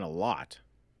plan a lot.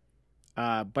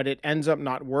 But it ends up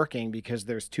not working because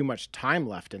there's too much time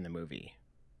left in the movie.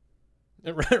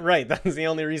 Right. That's the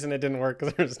only reason it didn't work,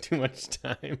 because there's too much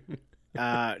time.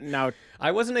 Now,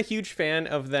 I wasn't a huge fan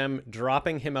of them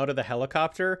dropping him out of the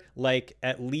helicopter like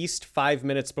at least 5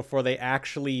 minutes before they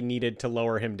actually needed to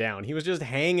lower him down. He was just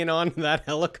hanging on to that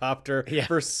helicopter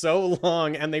for so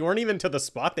long, and they weren't even to the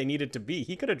spot they needed to be.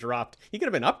 He could have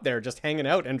been up there just hanging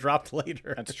out and dropped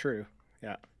later. that's true.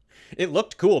 Yeah. It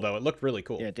looked cool, though. It looked really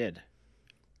cool. Yeah, it did.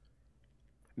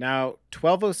 Now,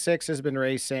 1206 has been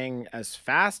racing as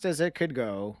fast as it could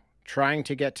go, trying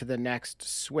to get to the next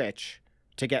switch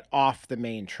to get off the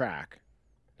main track.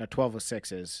 Now,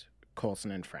 1206 is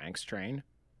Coulson and Frank's train.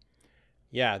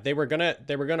 Yeah, they were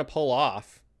gonna pull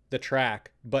off the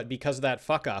track, but because of that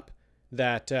fuck up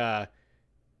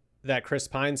that Chris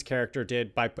Pine's character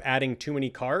did by adding too many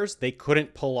cars, they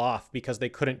couldn't pull off because they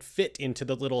couldn't fit into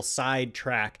the little side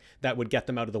track that would get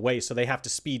them out of the way. So they have to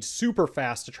speed super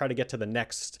fast to try to get to the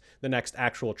next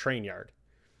actual train yard.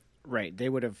 Right. They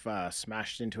would have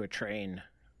smashed into a train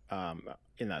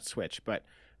in that switch, but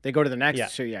they go to the next. Yeah.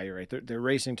 So yeah, you're right. They're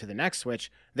racing to the next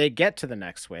switch. They get to the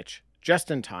next switch just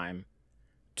in time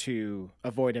to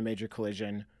avoid a major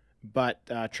collision, but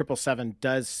 777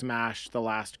 does smash the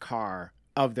last car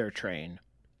of their train,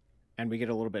 and we get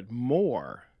a little bit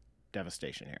more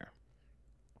devastation here.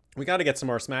 We got to get some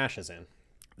more smashes in.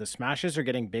 The smashes are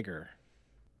getting bigger.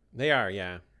 They are,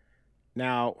 yeah.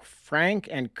 Now, Frank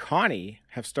and Connie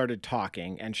have started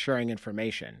talking and sharing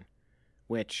information,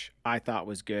 which I thought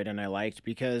was good and I liked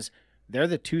because they're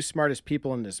the two smartest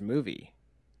people in this movie.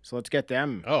 So let's get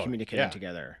them communicating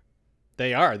together.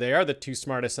 They are the two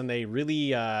smartest, and they really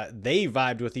they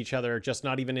vibed with each other, just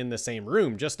not even in the same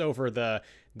room, just over the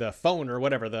phone or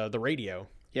whatever, the radio.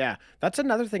 Yeah, that's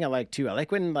another thing I like too. I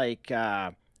like when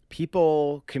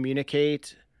people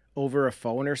communicate over a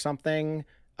phone or something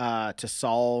to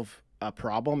solve a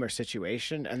problem or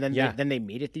situation, and then they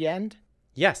meet at the end.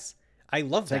 Yes, I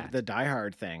love It's that. like the Die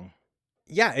Hard thing.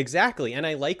 Yeah, exactly. And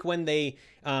I like when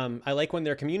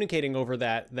they're communicating over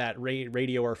that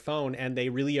radio or phone, and they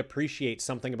really appreciate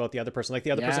something about the other person. Like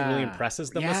the other person really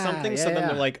impresses them with something. So then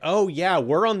they're like, oh yeah,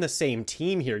 we're on the same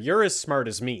team here. You're as smart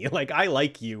as me. Like, I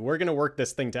like you. We're going to work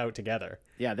this thing out together.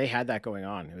 Yeah, they had that going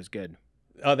on. It was good.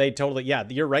 Oh, they totally, yeah,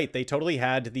 you're right. They totally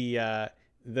had the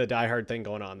Die Hard thing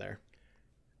going on there.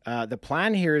 The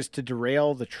plan here is to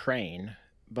derail the train,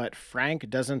 but Frank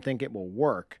doesn't think it will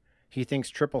work. He thinks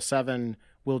 777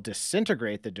 will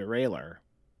disintegrate the derailleur.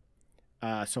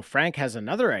 So Frank has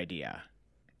another idea.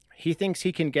 He thinks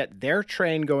he can get their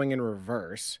train going in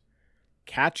reverse,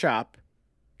 catch up,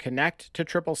 connect to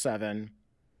 777,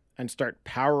 and start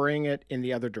powering it in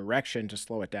the other direction to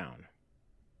slow it down.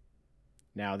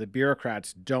 Now, the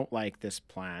bureaucrats don't like this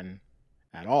plan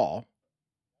at all.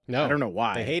 No, I don't know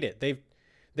why. They hate it.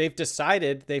 They've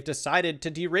decided to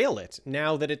derail it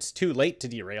now that it's too late to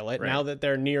derail it. Right. Now that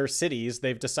they're near cities,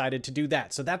 they've decided to do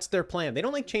that. So that's their plan. They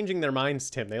don't like changing their minds,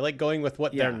 Tim. They like going with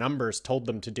what their numbers told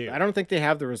them to do. I don't think they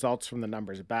have the results from the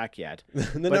numbers back yet.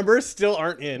 The numbers still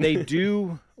aren't in. They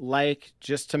do like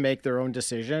just to make their own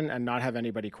decision and not have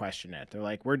anybody question it. They're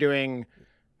like, we're doing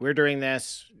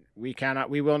this. We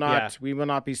will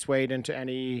not be swayed into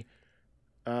any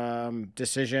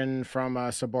decision from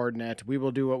a subordinate. We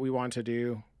will do what we want to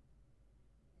do.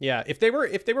 Yeah, if they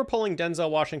were pulling Denzel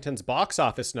Washington's box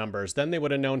office numbers, then they would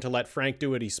have known to let Frank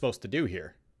do what he's supposed to do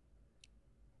here.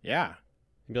 Yeah.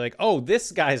 Be like, oh,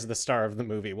 this guy's the star of the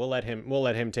movie. We'll let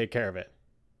him take care of it.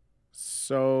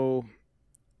 So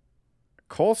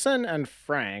Coulson and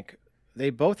Frank,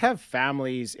 they both have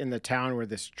families in the town where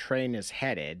this train is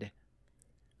headed.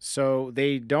 So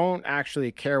they don't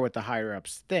actually care what the higher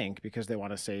ups think because they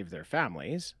want to save their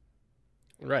families.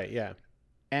 Right, yeah.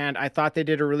 And I thought they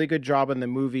did a really good job in the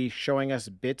movie showing us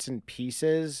bits and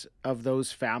pieces of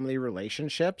those family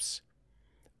relationships.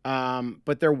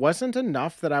 But there wasn't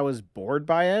enough that I was bored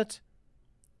by it.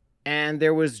 And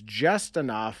there was just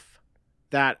enough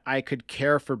that I could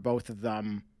care for both of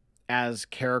them as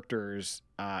characters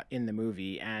in the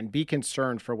movie and be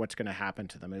concerned for what's going to happen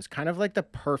to them. It was kind of like the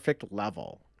perfect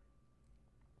level.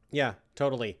 Yeah,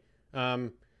 totally.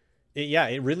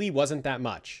 It really wasn't that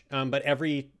much. But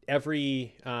every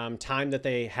time that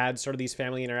they had sort of these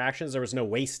family interactions, there was no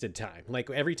wasted time. Like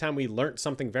every time we learned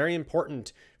something very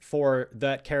important for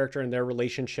that character and their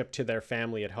relationship to their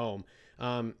family at home.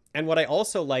 And what I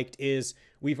also liked is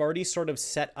we've already sort of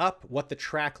set up what the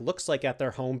track looks like at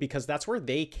their home, because that's where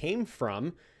they came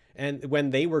from. And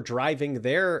when they were driving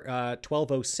their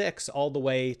 1206 all the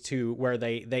way to where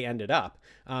they ended up.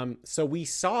 So we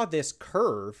saw this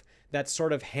curve that's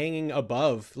sort of hanging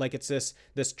above, like it's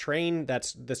this train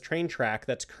track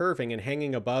that's curving and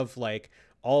hanging above like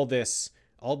all these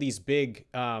big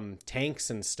tanks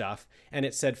and stuff. And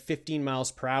it said 15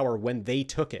 miles per hour when they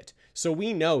took it. So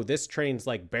we know this train's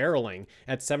like barreling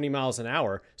at 70 miles an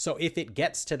hour. So if it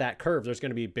gets to that curve, there's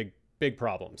going to be big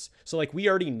problems. So like we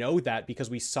already know that because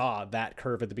we saw that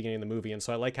curve at the beginning of the movie. And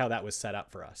so I like how that was set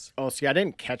up for us. Oh, see, I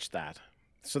didn't catch that.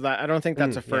 So that I don't think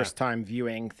that's a first time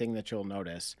viewing thing that you'll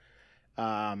notice.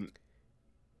 That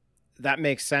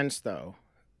makes sense though.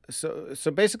 So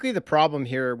basically the problem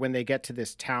here when they get to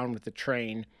this town with the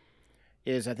train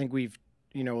is, I think we've,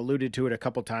 alluded to it a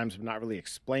couple times, but not really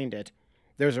explained it.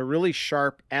 There's a really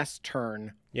sharp S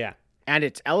turn. Yeah. And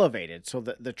it's elevated. So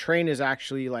the train is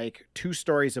actually like 2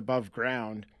 stories above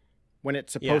ground when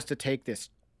it's supposed to take this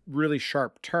really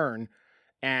sharp turn.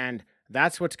 And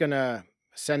that's what's going to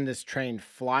send this train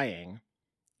flying,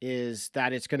 is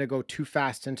that it's going to go too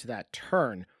fast into that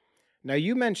turn. Now,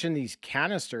 you mentioned these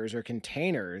canisters or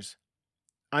containers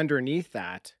underneath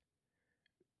that.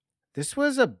 This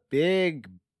was a big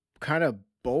kind of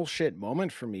bullshit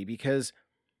moment for me, because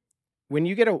when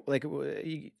you get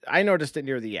I noticed it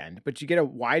near the end, but you get a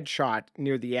wide shot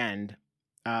near the end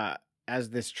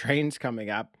as this train's coming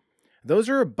up. Those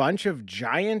are a bunch of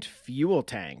giant fuel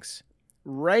tanks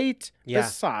right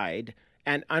beside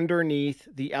and underneath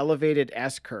the elevated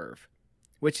S curve,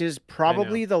 which is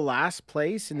probably the last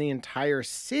place in the entire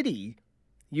city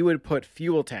you would put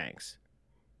fuel tanks.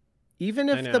 Even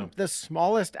if the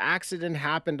smallest accident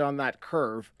happened on that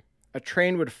curve, a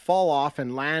train would fall off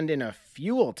and land in a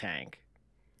fuel tank.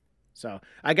 So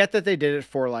I get that they did it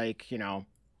for make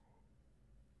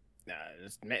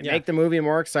the movie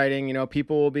more exciting.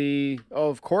 People will be,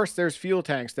 of course there's fuel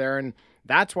tanks there. And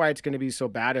that's why it's going to be so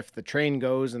bad if the train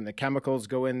goes and the chemicals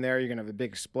go in there. You're going to have a big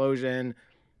explosion.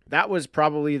 That was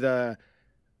probably the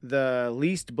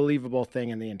least believable thing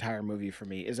in the entire movie for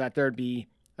me, is that there'd be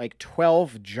like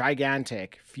 12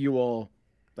 gigantic fuel,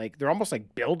 like they're almost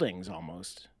like buildings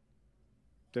almost.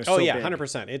 They're so big.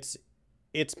 100%.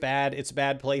 It's bad. It's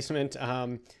bad placement.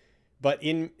 But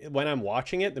when I'm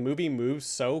watching it, the movie moves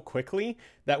so quickly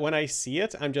that when I see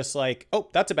it, I'm just like, oh,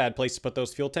 that's a bad place to put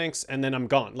those fuel tanks. And then I'm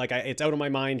gone. Like it's out of my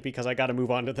mind because I got to move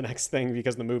on to the next thing,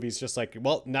 because the movie's just like,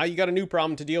 well, now you got a new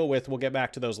problem to deal with. We'll get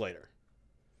back to those later.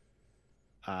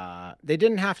 They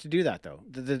didn't have to do that though.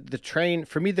 The train,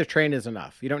 for me, the train is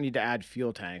enough. You don't need to add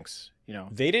fuel tanks,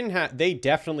 They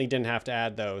definitely didn't have to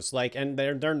add those. Like, and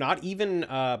they're not even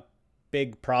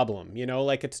big problem,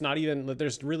 like it's not even,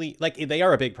 there's really, like, they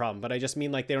are a big problem, but I just mean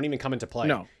like they don't even come into play.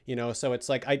 No. So it's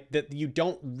like you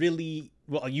don't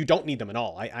need them at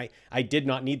all. I did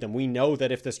not need them. We know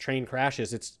that if this train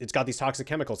crashes, it's got these toxic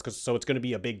chemicals, so it's going to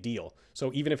be a big deal.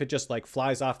 So even if it just like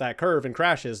flies off that curve and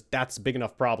crashes, that's a big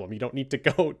enough problem. You don't need to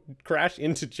go crash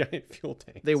into giant fuel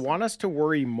tanks. They want us to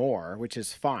worry more, which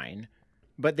is fine,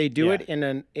 but they do it in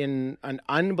an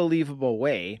unbelievable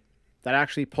way that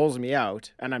actually pulls me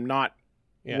out, and I'm not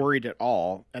worried at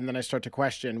all. And then I start to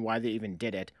question why they even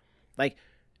did it. Like,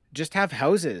 just have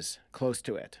houses close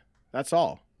to it. That's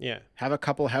all. Yeah. Have a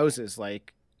couple houses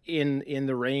like in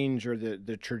the range or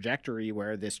the trajectory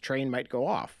where this train might go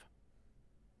off.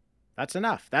 That's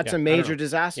enough. That's a major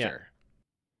disaster. Yeah.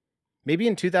 Maybe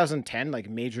in 2010, like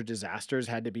major disasters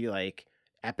had to be like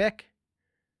epic.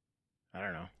 I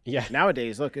don't know. Yeah.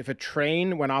 Nowadays, look, if a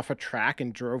train went off a track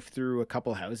and drove through a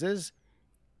couple houses,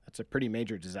 that's a pretty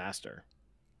major disaster.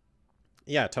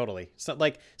 Yeah, totally. So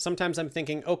like sometimes I'm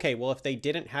thinking, okay, well, if they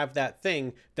didn't have that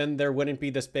thing, then there wouldn't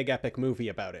be this big epic movie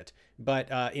about it. But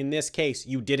in this case,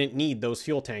 you didn't need those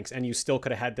fuel tanks, and you still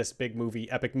could have had this big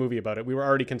epic movie about it. We were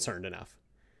already concerned enough.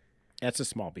 That's a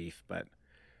small beef, but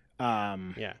I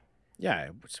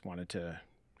just wanted to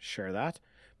share that,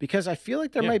 because I feel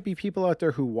like there might be people out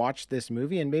there who watch this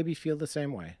movie and maybe feel the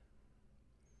same way.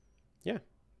 Yeah.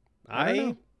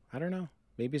 I don't know.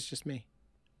 Maybe it's just me.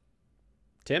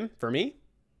 Tim, for me,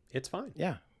 it's fine.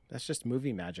 Yeah. That's just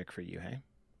movie magic for you, hey?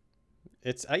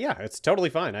 It's it's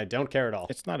totally fine. I don't care at all.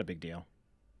 It's not a big deal.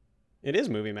 It is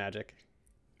movie magic.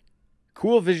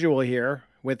 Cool visual here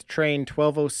with train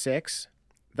 1206.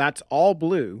 That's all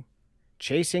blue,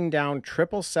 chasing down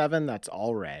 777. That's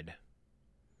all red.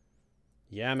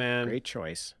 Yeah, man. Great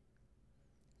choice.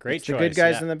 Great It's choice. the good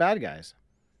guys yeah. and the bad guys.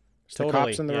 It's the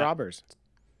Totally, cops and the yeah. robbers.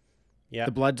 Yeah.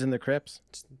 The Bloods and the Crips.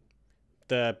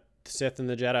 The Sith and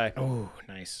the Jedi. Oh,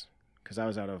 nice. Because I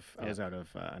was out of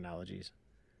analogies.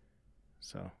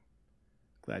 So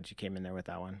glad you came in there with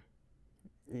that one.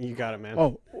 You got it, man.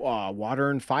 Oh, water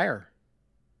and fire.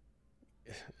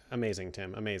 Amazing,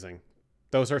 Tim. Amazing.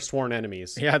 Those are sworn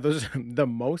enemies. Yeah, those are the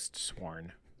most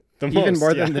sworn. The Even most,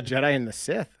 more yeah. than the Jedi and the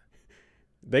Sith.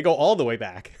 They go all the way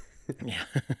back. Yeah.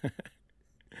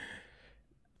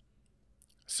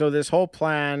 So this whole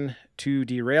plan to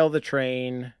derail the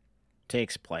train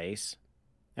takes place,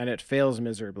 and it fails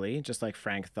miserably, just like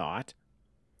Frank thought.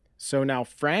 So now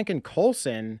Frank and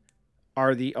Coulson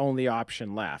are the only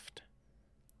option left.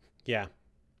 Yeah.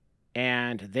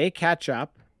 And they catch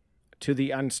up to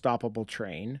the unstoppable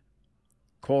train.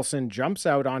 Coulson jumps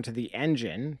out onto the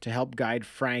engine to help guide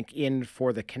Frank in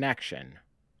for the connection.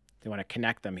 They want to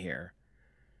connect them here.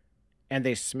 And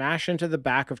they smash into the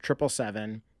back of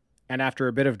 777. And after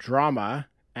a bit of drama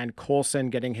and Coulson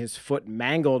getting his foot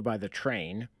mangled by the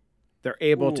train, they're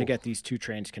able to Ooh. get these two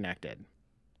trains connected.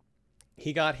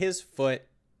 He got his foot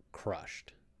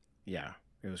crushed. Yeah,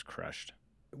 it was crushed.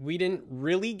 We didn't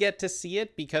really get to see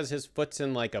it because his foot's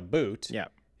in like a boot. Yeah.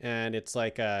 And it's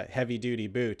like a heavy duty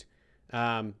boot.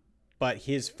 But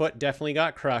his foot definitely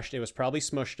got crushed. It was probably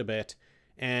smushed a bit.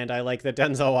 And I like that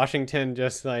Denzel Washington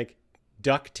just like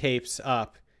duct tapes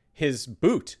up his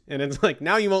boot. And it's like,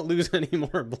 now you won't lose any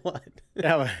more blood.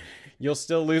 Yeah. You're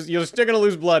still going to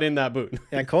lose blood in that boot.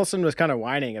 Yeah, Coulson was kind of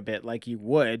whining a bit like you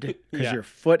would because Yeah. your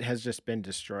foot has just been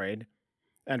destroyed.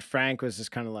 And Frank was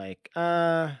just kind of like,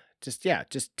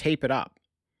 just tape it up.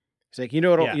 He's like, you know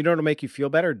what'll make you feel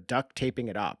better? Duct taping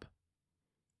it up.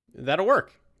 That'll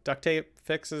work. Duct tape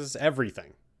fixes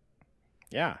everything.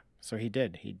 Yeah. So he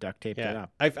did. He duct taped it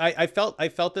up. I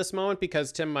felt this moment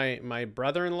because Tim, my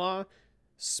brother-in-law,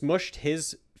 smushed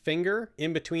his finger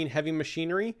in between heavy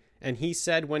machinery, and he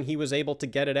said when he was able to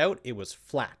get it out, it was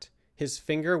flat. His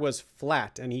finger was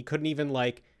flat, and he couldn't even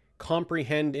like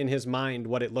comprehend in his mind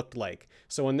what it looked like.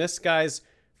 So when this guy's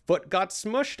foot got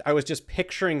smushed, I was just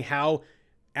picturing how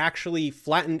actually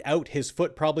flattened out his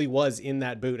foot probably was in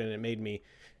that boot, and it made me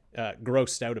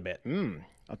grossed out a bit.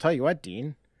 I'll tell you what,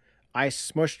 Dean. I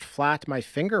smushed flat my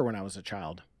finger when I was a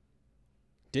child.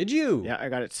 Did you? Yeah, I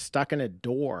got it stuck in a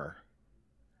door.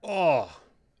 Oh.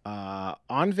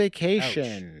 On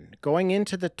vacation, going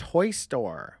into the toy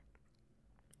store.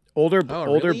 Older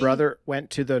really? brother went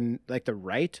to the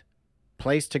right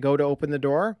place to go to open the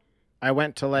door. I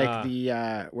went to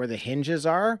the where the hinges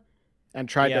are and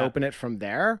tried to open it from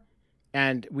there.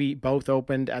 And we both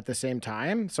opened at the same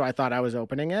time. So I thought I was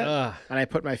opening it. And I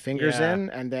put my fingers in,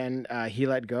 and then he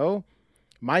let go.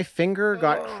 My finger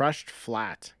got crushed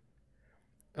flat.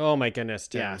 Oh my goodness,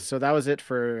 Tim. Yeah, so that was it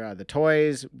for the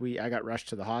toys. I got rushed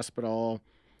to the hospital,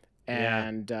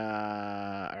 and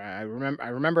I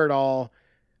remember it all.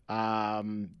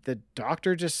 The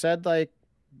doctor just said like,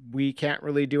 we can't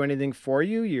really do anything for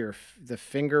you. The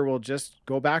finger will just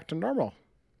go back to normal.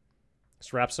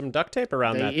 Just wrap some duct tape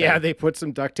around that. Yeah, thing. they put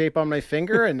some duct tape on my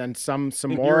finger, and then some You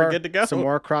more. were good to go. Some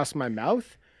more across my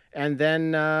mouth, and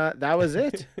then that was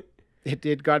it.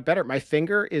 It got better. My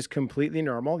finger is completely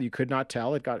normal. You could not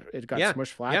tell. It got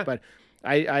smushed flat. But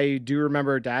I do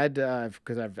remember Dad,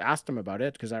 because I've asked him about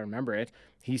it because I remember it.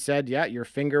 He said, yeah, your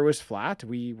finger was flat.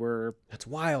 We were That's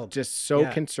wild. just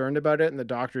so concerned about it. And the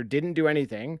doctor didn't do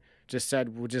anything. Just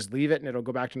said, we'll just leave it and it'll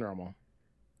go back to normal.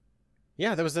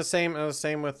 Yeah, that was the same. It was the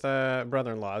same with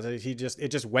brother-in-law. It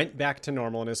just went back to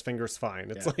normal and his finger's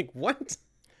fine. It's like, what?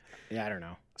 Yeah, I don't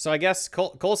know. So I guess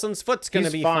Coulson's foot's going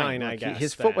to be fine, I Like, guess.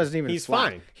 his foot wasn't even He's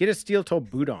flat. fine. He had a steel-toe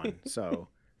boot on, so...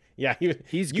 Yeah,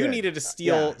 He's you good. needed a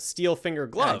steel finger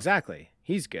glove. Yeah, exactly.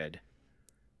 He's good.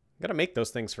 Got to make those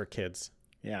things for kids.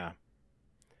 Yeah.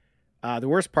 The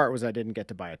worst part was I didn't get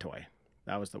to buy a toy.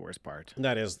 That was the worst part.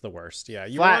 That is the worst. Yeah,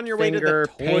 you Flat were on your way finger,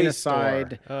 to the pain toy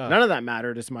aside. store. Ugh. None of that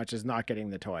mattered as much as not getting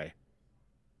the toy.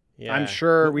 Yeah. I'm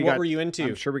sure What were you into?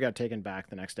 I'm sure we got taken back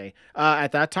the next day.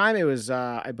 At that time, it was,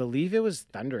 I believe it was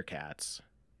Thundercats.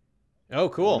 Oh,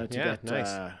 cool. Wanted to Yeah, get,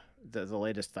 nice. The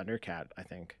latest Thundercat, I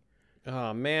think.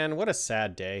 Oh man, what a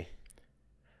sad day.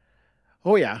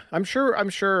 Oh yeah, I'm sure.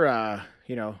 The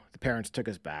parents took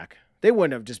us back. They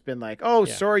wouldn't have just been like, "Oh,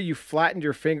 sorry, you flattened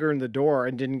your finger in the door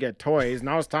and didn't get toys.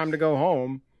 Now it's time to go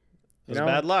home." It was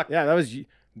bad luck. Yeah, that was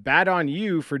bad on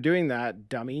you for doing that,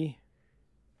 dummy.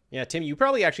 Yeah, Tim, you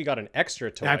probably actually got an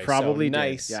extra toy. I probably so did.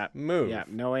 nice Yeah. move. Yeah,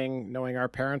 knowing our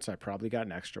parents, I probably got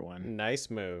an extra one. Nice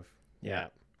move. Yeah.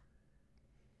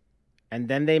 And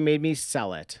then they made me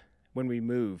sell it when we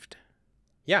moved.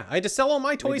 Yeah, I had to sell all my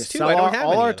We had toys to too. sell I don't have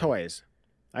all any our of them. toys.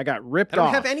 I got ripped I don't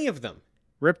off. have any of them.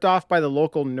 Ripped off by the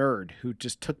local nerd who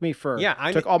just took me for Yeah,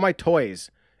 took all my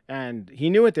toys, and he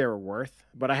knew what they were worth,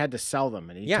 but I had to sell them,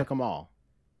 and he Yeah. took them all.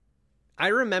 I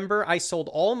remember I sold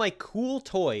all my cool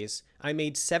toys. I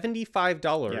made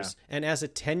 $75, and as a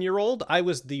 10-year-old, I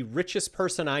was the richest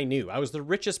person I knew. I was the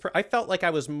richest. I felt like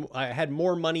I had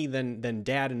more money than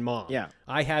Dad and Mom. Yeah.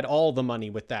 I had all the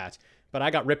money with that, but I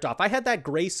got ripped off. I had that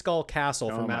Grayskull castle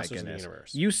Oh from my Masters of the goodness!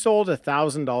 Universe. You sold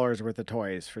 $1,000 worth of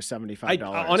toys for $75.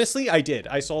 Honestly, I did.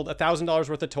 I sold $1,000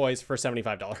 worth of toys for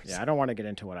 $75. Yeah, I don't want to get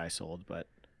into what I sold, but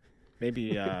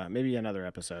maybe maybe another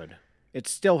episode. It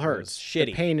still hurts. shitty.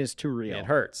 The pain is too real. It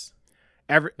hurts.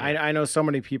 I know so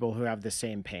many people who have the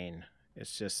same pain.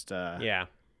 It's just Yeah.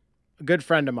 a good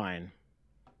friend of mine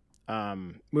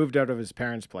moved out of his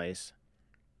parents' place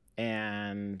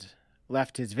and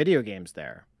left his video games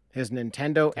there. His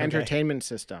Nintendo Entertainment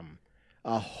System.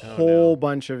 A whole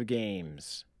bunch of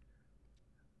games.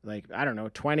 Like, I don't know,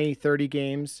 20, 30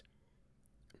 games.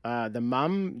 The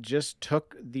mom just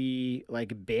took the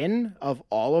bin of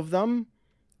all of them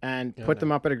and put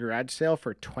them up at a garage sale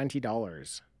for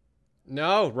 $20.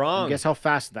 No, wrong. Guess how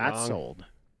fast that Wrong. sold?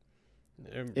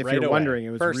 If Right you're away. wondering, it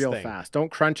was First real thing. fast. Don't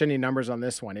crunch any numbers on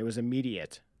this one. It was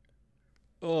immediate.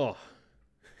 Oh,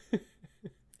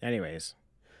 Anyways,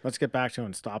 let's get back to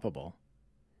Unstoppable.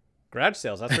 garage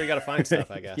sales. That's where you got to find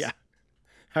stuff, I guess. Yeah.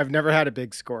 I've never had a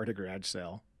big score at a garage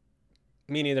sale.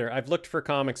 Me neither. I've looked for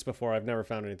comics before. I've never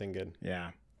found anything good.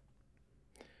 Yeah.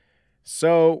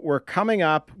 So we're coming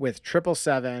up with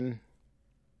 777,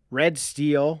 Red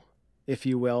Steel, if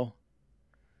you will.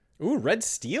 Ooh, Red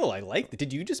Steel. I like that.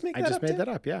 Did you just make that I just up? made Tim? that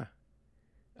up, yeah.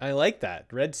 I like that.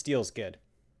 Red Steel's good.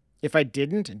 If I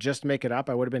didn't just make it up,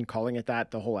 I would have been calling it that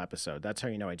the whole episode. That's how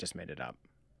you know I just made it up.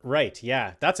 Right.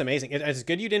 Yeah. That's amazing. It's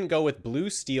good you didn't go with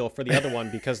Blue Steel for the other one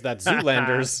because that's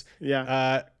Zoolander's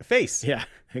face. Yeah,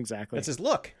 exactly. That's his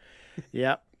look.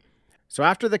 Yep. So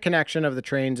after the connection of the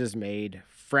trains is made,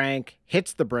 Frank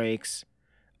hits the brakes,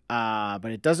 but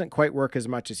it doesn't quite work as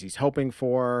much as he's hoping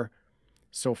for.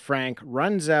 So Frank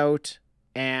runs out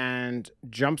and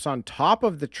jumps on top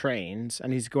of the trains,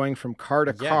 and he's going from car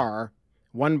to car,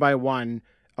 one by one,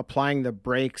 applying the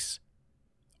brakes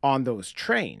on those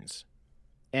trains.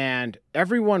 And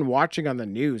everyone watching on the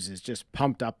news is just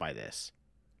pumped up by this.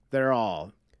 They're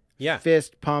all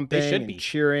fist pumping should and be.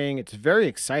 cheering. It's very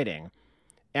exciting.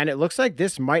 And it looks like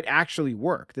this might actually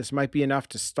work. This might be enough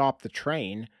to stop the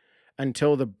train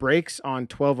until the brakes on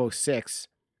 1206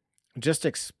 just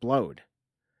explode.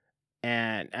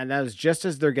 And that was just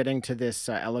as they're getting to this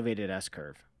elevated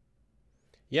S-curve.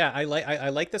 Yeah, I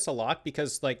like this a lot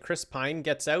because like Chris Pine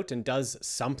gets out and does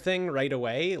something right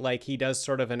away. Like he does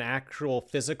sort of an actual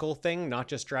physical thing, not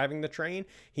just driving the train.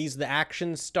 He's the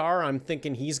action star. I'm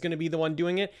thinking he's going to be the one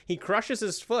doing it. He crushes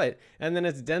his foot, and then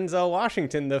it's Denzel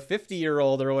Washington, the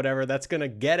 50-year-old or whatever, that's going to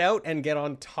get out and get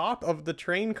on top of the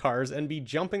train cars and be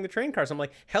jumping the train cars. I'm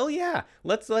like, hell yeah,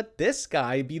 let's let this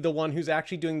guy be the one who's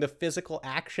actually doing the physical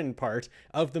action part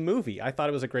of the movie. I thought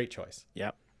it was a great choice.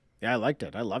 Yep. Yeah, I liked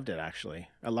it. I loved it, actually.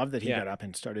 I love that he Yeah. got up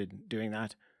and started doing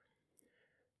that.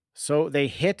 So they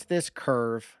hit this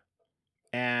curve,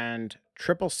 and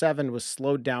 777 was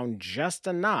slowed down just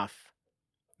enough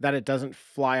that it doesn't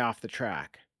fly off the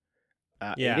track.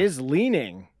 Yeah. It is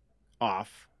leaning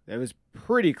off. It was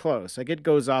pretty close. Like it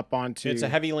goes up onto... It's a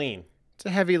heavy lean. It's a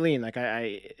heavy lean. Like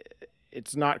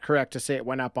it's not correct to say it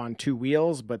went up on two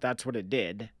wheels, but that's what it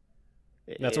did.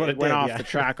 That's what it went did, off yeah. the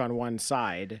track on one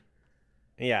side.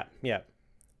 Yeah, yeah.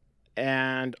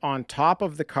 And on top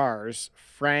of the cars,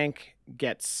 Frank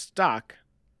gets stuck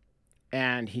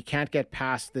and he can't get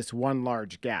past this one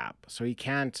large gap. So he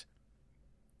can't,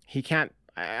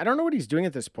 I don't know what he's doing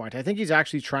at this point. I think he's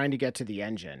actually trying to get to the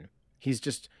engine. He's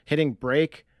just hitting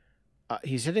brake.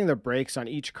 He's hitting the brakes on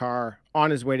each car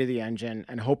on his way to the engine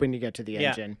and hoping to get to the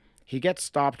engine. He gets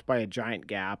stopped by a giant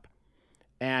gap.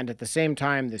 And at the same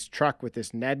time, this truck with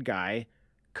this Ned guy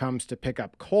comes to pick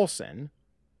up Coulson.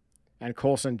 And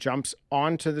Coulson jumps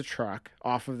onto the truck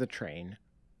off of the train,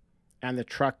 and the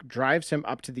truck drives him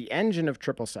up to the engine of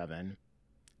 777.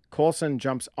 Coulson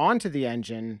jumps onto the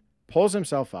engine, pulls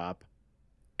himself up.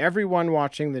 Everyone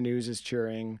watching the news is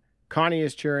cheering. Connie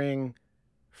is cheering.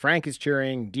 Frank is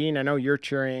cheering. Dean, I know you're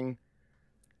cheering.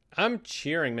 I'm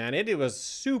cheering, man. It was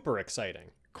super exciting.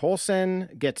 Coulson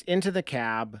gets into the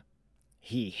cab.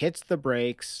 He hits the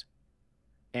brakes,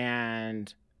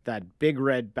 and that big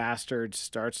red bastard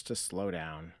starts to slow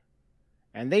down.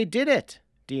 And they did it,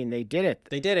 Dean. They did it.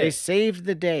 They did it. They saved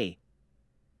the day.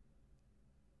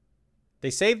 They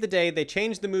saved the day. They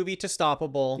changed the movie to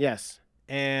stoppable. Yes.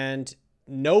 And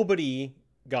nobody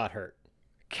got hurt.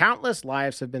 Countless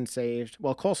lives have been saved.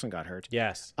 Well, Coulson got hurt.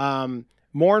 Yes.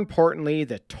 More importantly,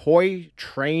 the toy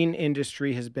train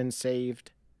industry has been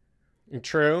saved.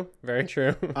 True. Very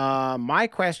true. My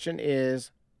question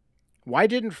is, why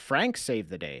didn't Frank save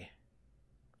the day?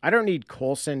 I don't need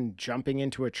Coulson jumping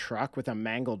into a truck with a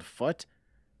mangled foot,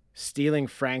 stealing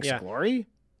Frank's glory.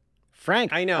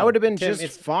 Frank, I know. I would have been Tim,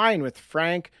 just fine with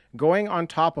Frank going on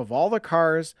top of all the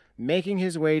cars, making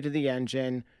his way to the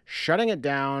engine, shutting it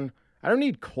down. I don't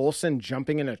need Coulson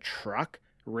jumping in a truck,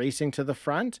 racing to the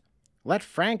front. Let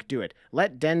Frank do it.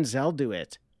 Let Denzel do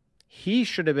it. He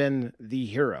should have been the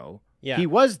hero. Yeah. He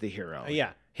was the hero.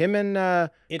 Yeah. Him and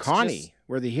Connie just,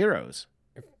 were the heroes.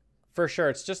 For sure.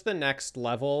 It's just the next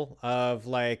level of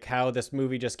like how this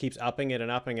movie just keeps upping it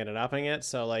and upping it and upping it.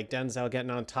 So like Denzel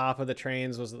getting on top of the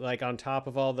trains was like on top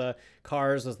of all the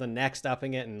cars was the next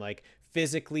upping it, and like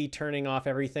physically turning off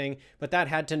everything. But that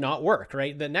had to not work,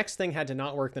 right? The next thing had to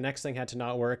not work. The next thing had to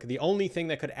not work. The only thing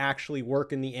that could actually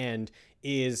work in the end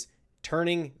is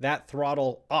turning that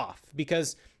throttle off,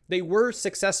 because they were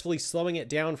successfully slowing it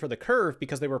down for the curve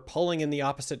because they were pulling in the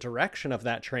opposite direction of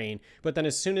that train. But then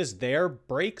as soon as their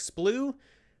brakes blew,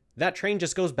 that train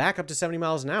just goes back up to 70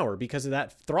 miles an hour because of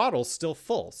that throttle's still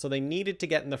full. So they needed to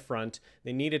get in the front.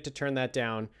 They needed to turn that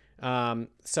down.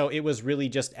 So it was really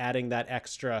just adding that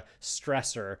extra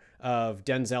stressor of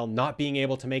Denzel not being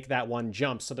able to make that one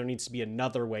jump. So there needs to be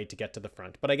another way to get to the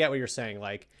front. But I get what you're saying.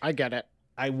 Like, I get it.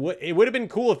 It would have been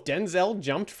cool if Denzel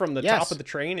jumped from the top of the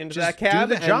train into Just that cab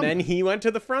do the jump. and then he went to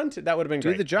the front. That would have been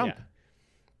great. Do the jump.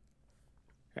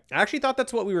 Yeah. I actually thought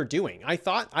that's what we were doing. I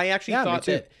actually thought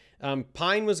me too. that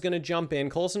Pine was going to jump in.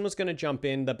 Coulson was going to jump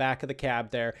in the back of the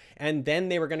cab there. And then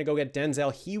they were going to go get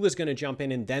Denzel. He was going to jump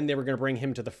in, and then they were going to bring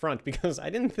him to the front, because I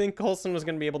didn't think Coulson was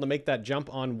going to be able to make that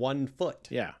jump on one foot.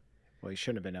 Yeah. Well, he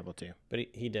shouldn't have been able to. But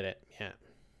he did it. Yeah.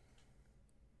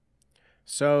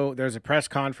 So there's a press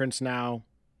conference now.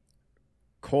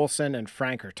 Coulson and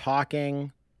Frank are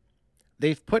talking.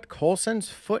 They've put Coulson's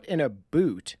foot in a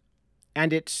boot,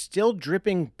 and it's still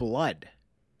dripping blood.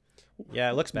 Yeah,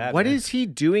 it looks bad. What is he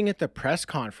doing at the press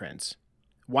conference?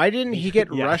 Why didn't he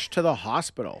get rushed to the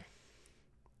hospital?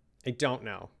 I don't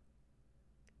know.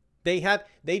 They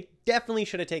definitely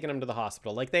should have taken him to the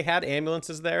hospital. Like, they had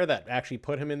ambulances there that actually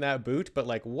put him in that boot, but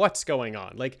like, what's going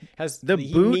on? Like, he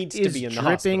needs to be in the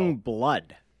hospital. Dripping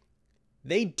blood.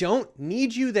 They don't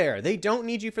need you there. They don't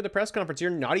need you for the press conference.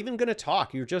 You're not even going to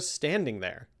talk. You're just standing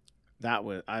there. I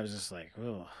was just like,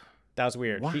 oh. That was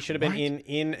weird. What? He should have been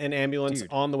in an ambulance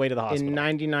on the way to the hospital. In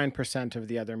 99% of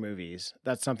the other movies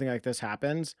that something like this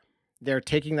happens, they're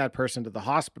taking that person to the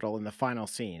hospital in the final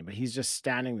scene, but he's just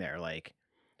standing there like,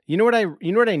 you know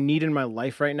what I need in my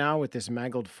life right now with this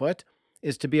mangled foot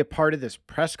is to be a part of this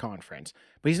press conference.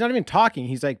 But he's not even talking.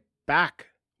 He's like back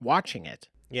watching it.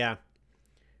 Yeah.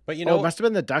 But you know, it must have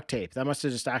been the duct tape. That must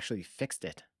have just actually fixed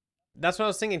it. That's what I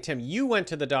was thinking, Tim. You went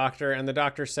to the doctor and the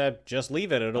doctor said, just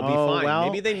leave it. It'll be fine. Well,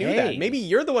 maybe they knew that. Maybe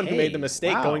you're the one who made the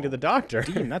mistake going to the doctor.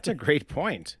 Dean, that's a great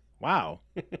point. Wow.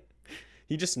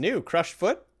 He just knew. Crushed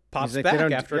foot pops like,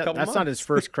 back after a couple months. That's not his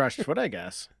first crushed foot, I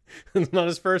guess. It's not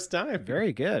his first time.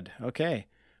 Very good. Okay.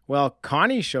 Well,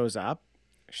 Connie shows up.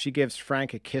 She gives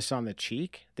Frank a kiss on the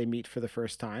cheek. They meet for the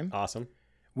first time. Awesome.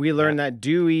 We learn that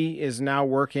Dewey is now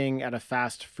working at a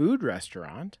fast food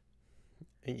restaurant.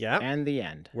 Yeah. And the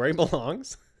end. Where he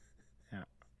belongs. Yeah.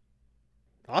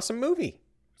 Awesome movie.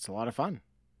 It's a lot of fun.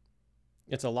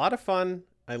 It's a lot of fun.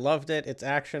 I loved it. It's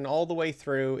action all the way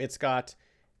through.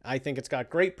 I think it's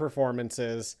got great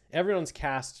performances. Everyone's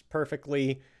cast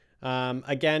perfectly.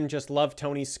 Again, just love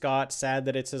Tony Scott. Sad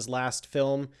that it's his last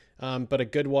film, but a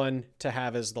good one to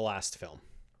have as the last film.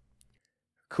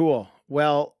 Cool.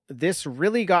 Well, this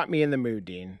really got me in the mood,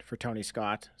 Dean, for Tony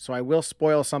Scott. So I will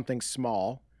spoil something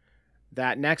small.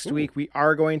 That next week we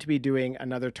are going to be doing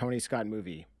another Tony Scott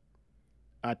movie.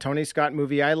 A Tony Scott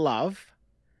movie I love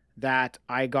that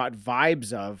I got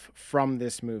vibes of from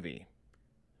this movie.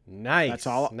 Nice.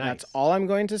 That's all I'm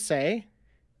going to say.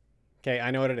 Okay,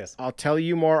 I know what it is. I'll tell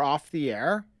you more off the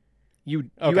air. You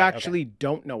actually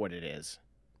don't know what it is.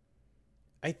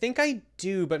 I think I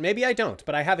do, but maybe I don't.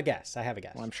 But I have a guess.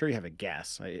 Well, I'm sure you have a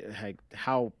guess.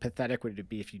 How pathetic would it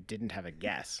be if you didn't have a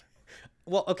guess?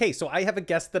 Well, okay, so I have a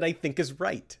guess that I think is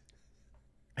right.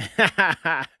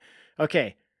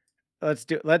 Okay,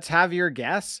 let's have your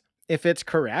guess. If it's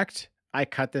correct, I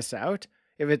cut this out.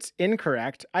 If it's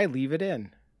incorrect, I leave it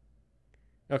in.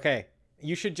 Okay,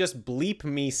 you should just bleep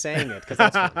me saying it, because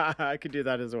that's fun. I could do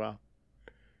that as well.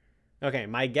 Okay,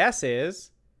 my guess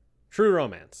is True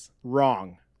Romance.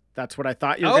 Wrong. That's what I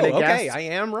thought you were going to guess. Okay, I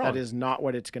am wrong. That is not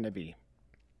what it's going to be.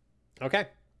 Okay.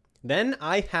 Then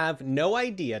I have no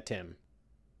idea, Tim.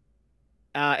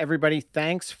 Everybody,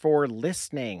 thanks for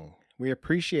listening. We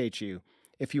appreciate you.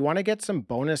 If you want to get some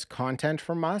bonus content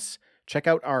from us, check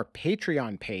out our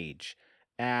Patreon page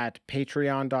at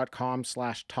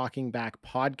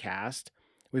patreon.com/talkingbackpodcast.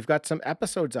 We've got some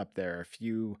episodes up there. If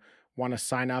you want to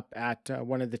sign up at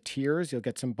one of the tiers, you'll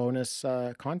get some bonus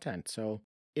content. So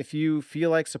if you feel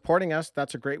like supporting us,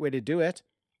 that's a great way to do it.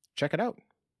 Check it out.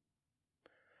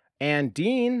 And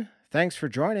Dean, thanks for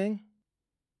joining.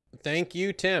 Thank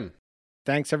you, Tim.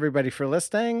 Thanks everybody for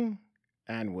listening,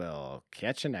 and we'll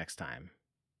catch you next time.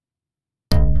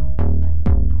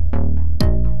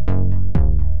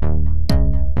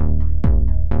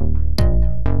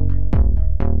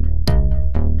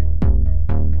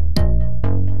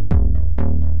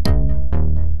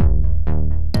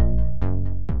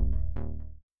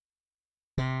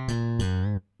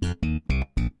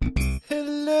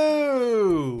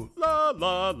 Hello! La,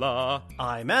 la, la.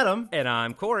 I'm Adam. And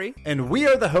I'm Corey. And we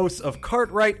are the hosts of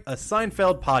Cartwright, a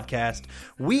Seinfeld podcast.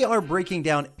 We are breaking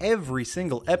down every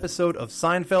single episode of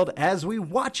Seinfeld as we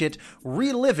watch it,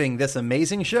 reliving this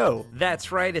amazing show.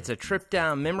 That's right, it's a trip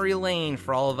down memory lane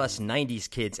for all of us 90s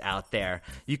kids out there.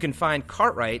 You can find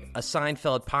Cartwright, a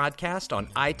Seinfeld podcast on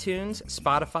iTunes,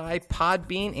 Spotify,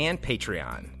 Podbean, and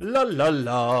Patreon. La la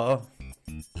la.